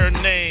her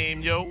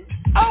name, yo.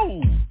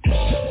 Oh.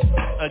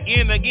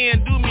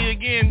 Again, do me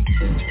again.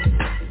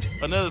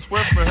 Another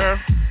swerve for her.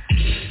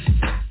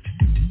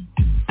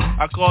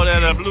 I call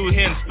that a blue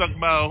hen stuck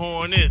by a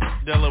hornet,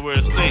 Delaware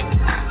State.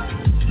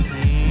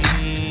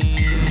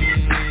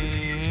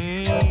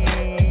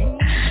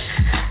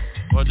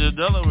 Or just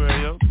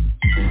Delaware, yo.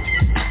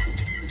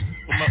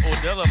 With my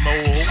Odella mo.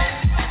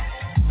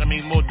 I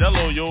mean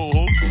Modelo, yo.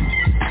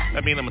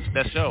 I mean I'm a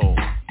special.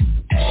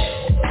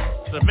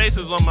 The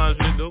faces on my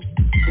shit, though.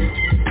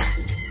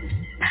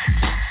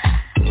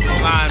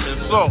 Lime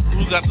and salt.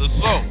 Who got the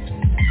salt?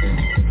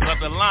 Who got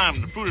the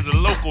lime, the fruit of the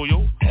local,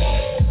 yo?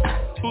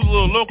 Who's a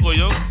little local,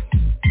 yo?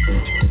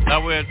 I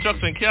wear Chucks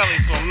and Cali,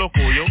 so I'm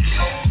local, yo.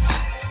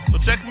 So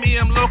check me,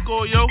 I'm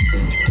local, yo.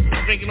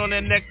 Drinking on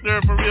that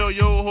nectar for real,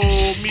 yo.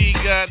 Ho, me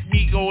got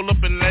me gold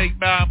up in Lake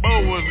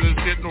Balboas and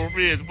shit, no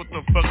ridge. What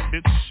the fuck,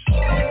 bitch?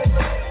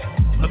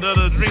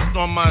 Another drink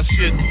on my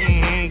shit.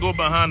 Go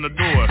behind the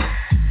door.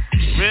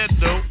 Red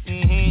though.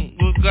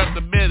 Who's got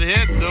the bed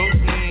head though?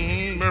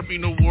 Murphy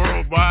no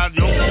worldwide,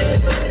 yo.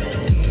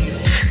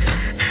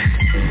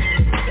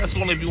 That's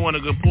only if you want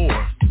to go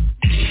poor.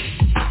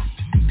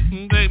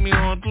 Take me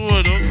on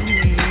tour though.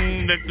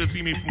 Like to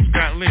see me from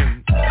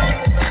Scotland.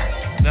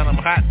 Now I'm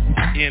hot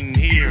in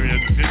here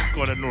and just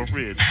call that North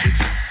Ridge.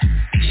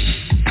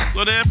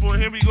 So therefore,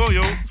 here we go,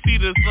 yo. See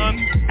the sun.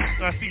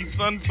 I see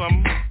sun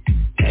some.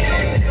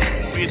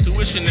 We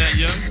intuition that,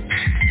 young.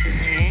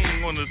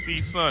 I'm gonna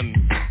see sun.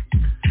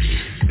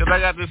 Cause I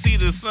got to see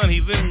the sun,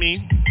 he's in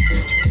me.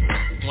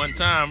 One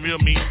time, real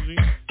me.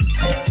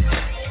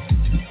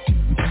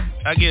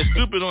 I get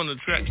stupid on the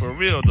track for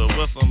real though,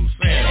 what's I'm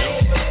saying, yo.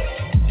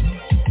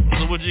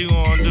 So what you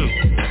gonna do?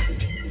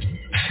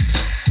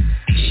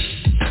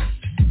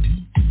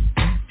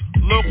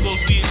 Local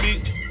CB.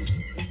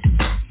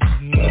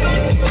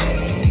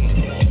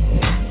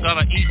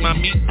 Gotta eat my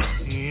meat.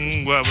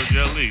 Guava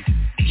jelly.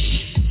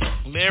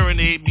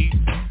 Marinate me.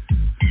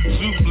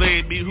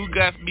 Souffle me. Who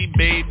got me,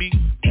 baby?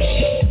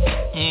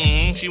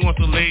 She wants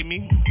to lay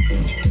me.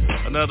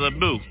 Another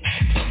boo.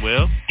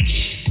 Well,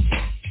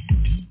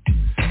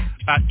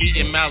 I eat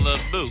in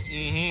Malibu.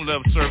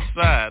 Love surf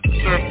side.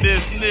 Surf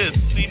business.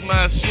 See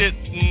my shit.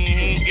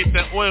 Get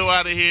that oil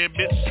out of here,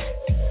 bitch.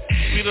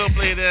 We don't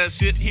play that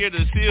shit. Hear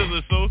the seals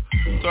or so.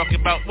 Talking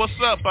about what's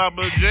up,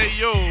 Papa J.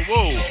 Yo,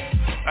 whoa.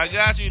 I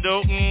got you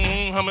though.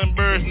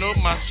 Hummingbirds know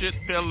my shit.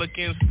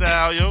 Pelican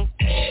style, yo.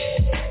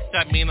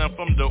 That mean I'm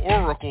from the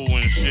Oracle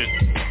and shit.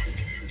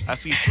 I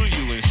see through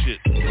you and shit.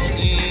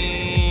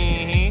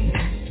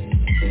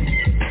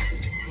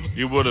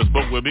 You would've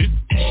spoke with me.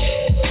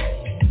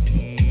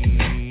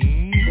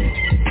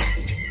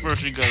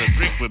 First you gotta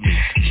drink with me.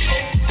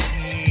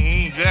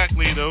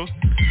 Exactly though.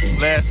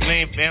 Last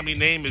name, family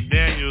name is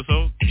Daniel,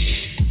 so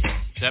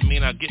that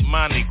mean I get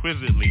mine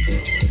exquisitely.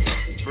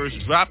 First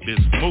drop is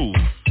smooth.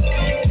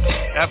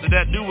 After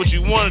that, do what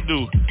you wanna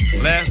do.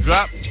 Last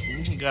drop,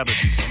 gotta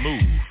be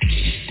smooth.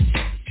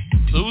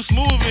 So who's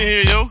smooth in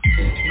here, yo?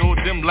 You know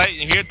them light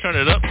in here, turn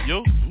it up,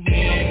 yo.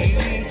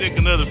 Take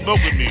another smoke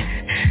with me.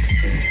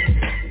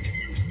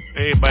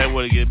 Everybody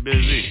wanna get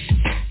busy.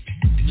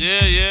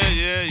 Yeah.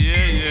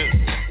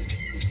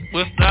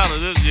 What style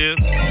is this, yeah?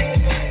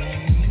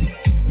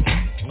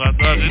 I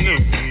thought you knew.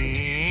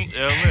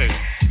 LA.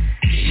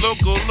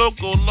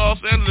 Local, Los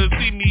Angeles,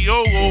 see me,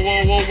 yo,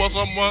 whoa, what's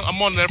up?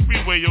 I'm on that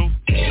freeway, yo.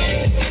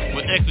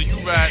 With extra, you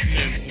riding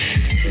in.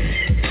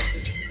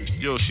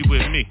 Yo, she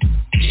with me.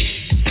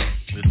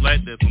 It's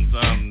like that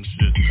sometimes and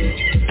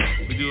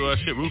shit. We do our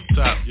shit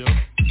rooftop, yo.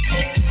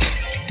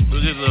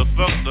 But it's a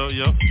fuck though,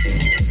 yo.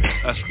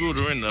 I screwed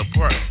her in the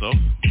park, so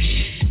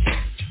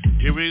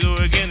here we go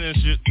again and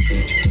shit.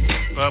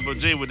 Papa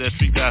J with that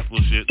street gospel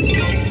shit.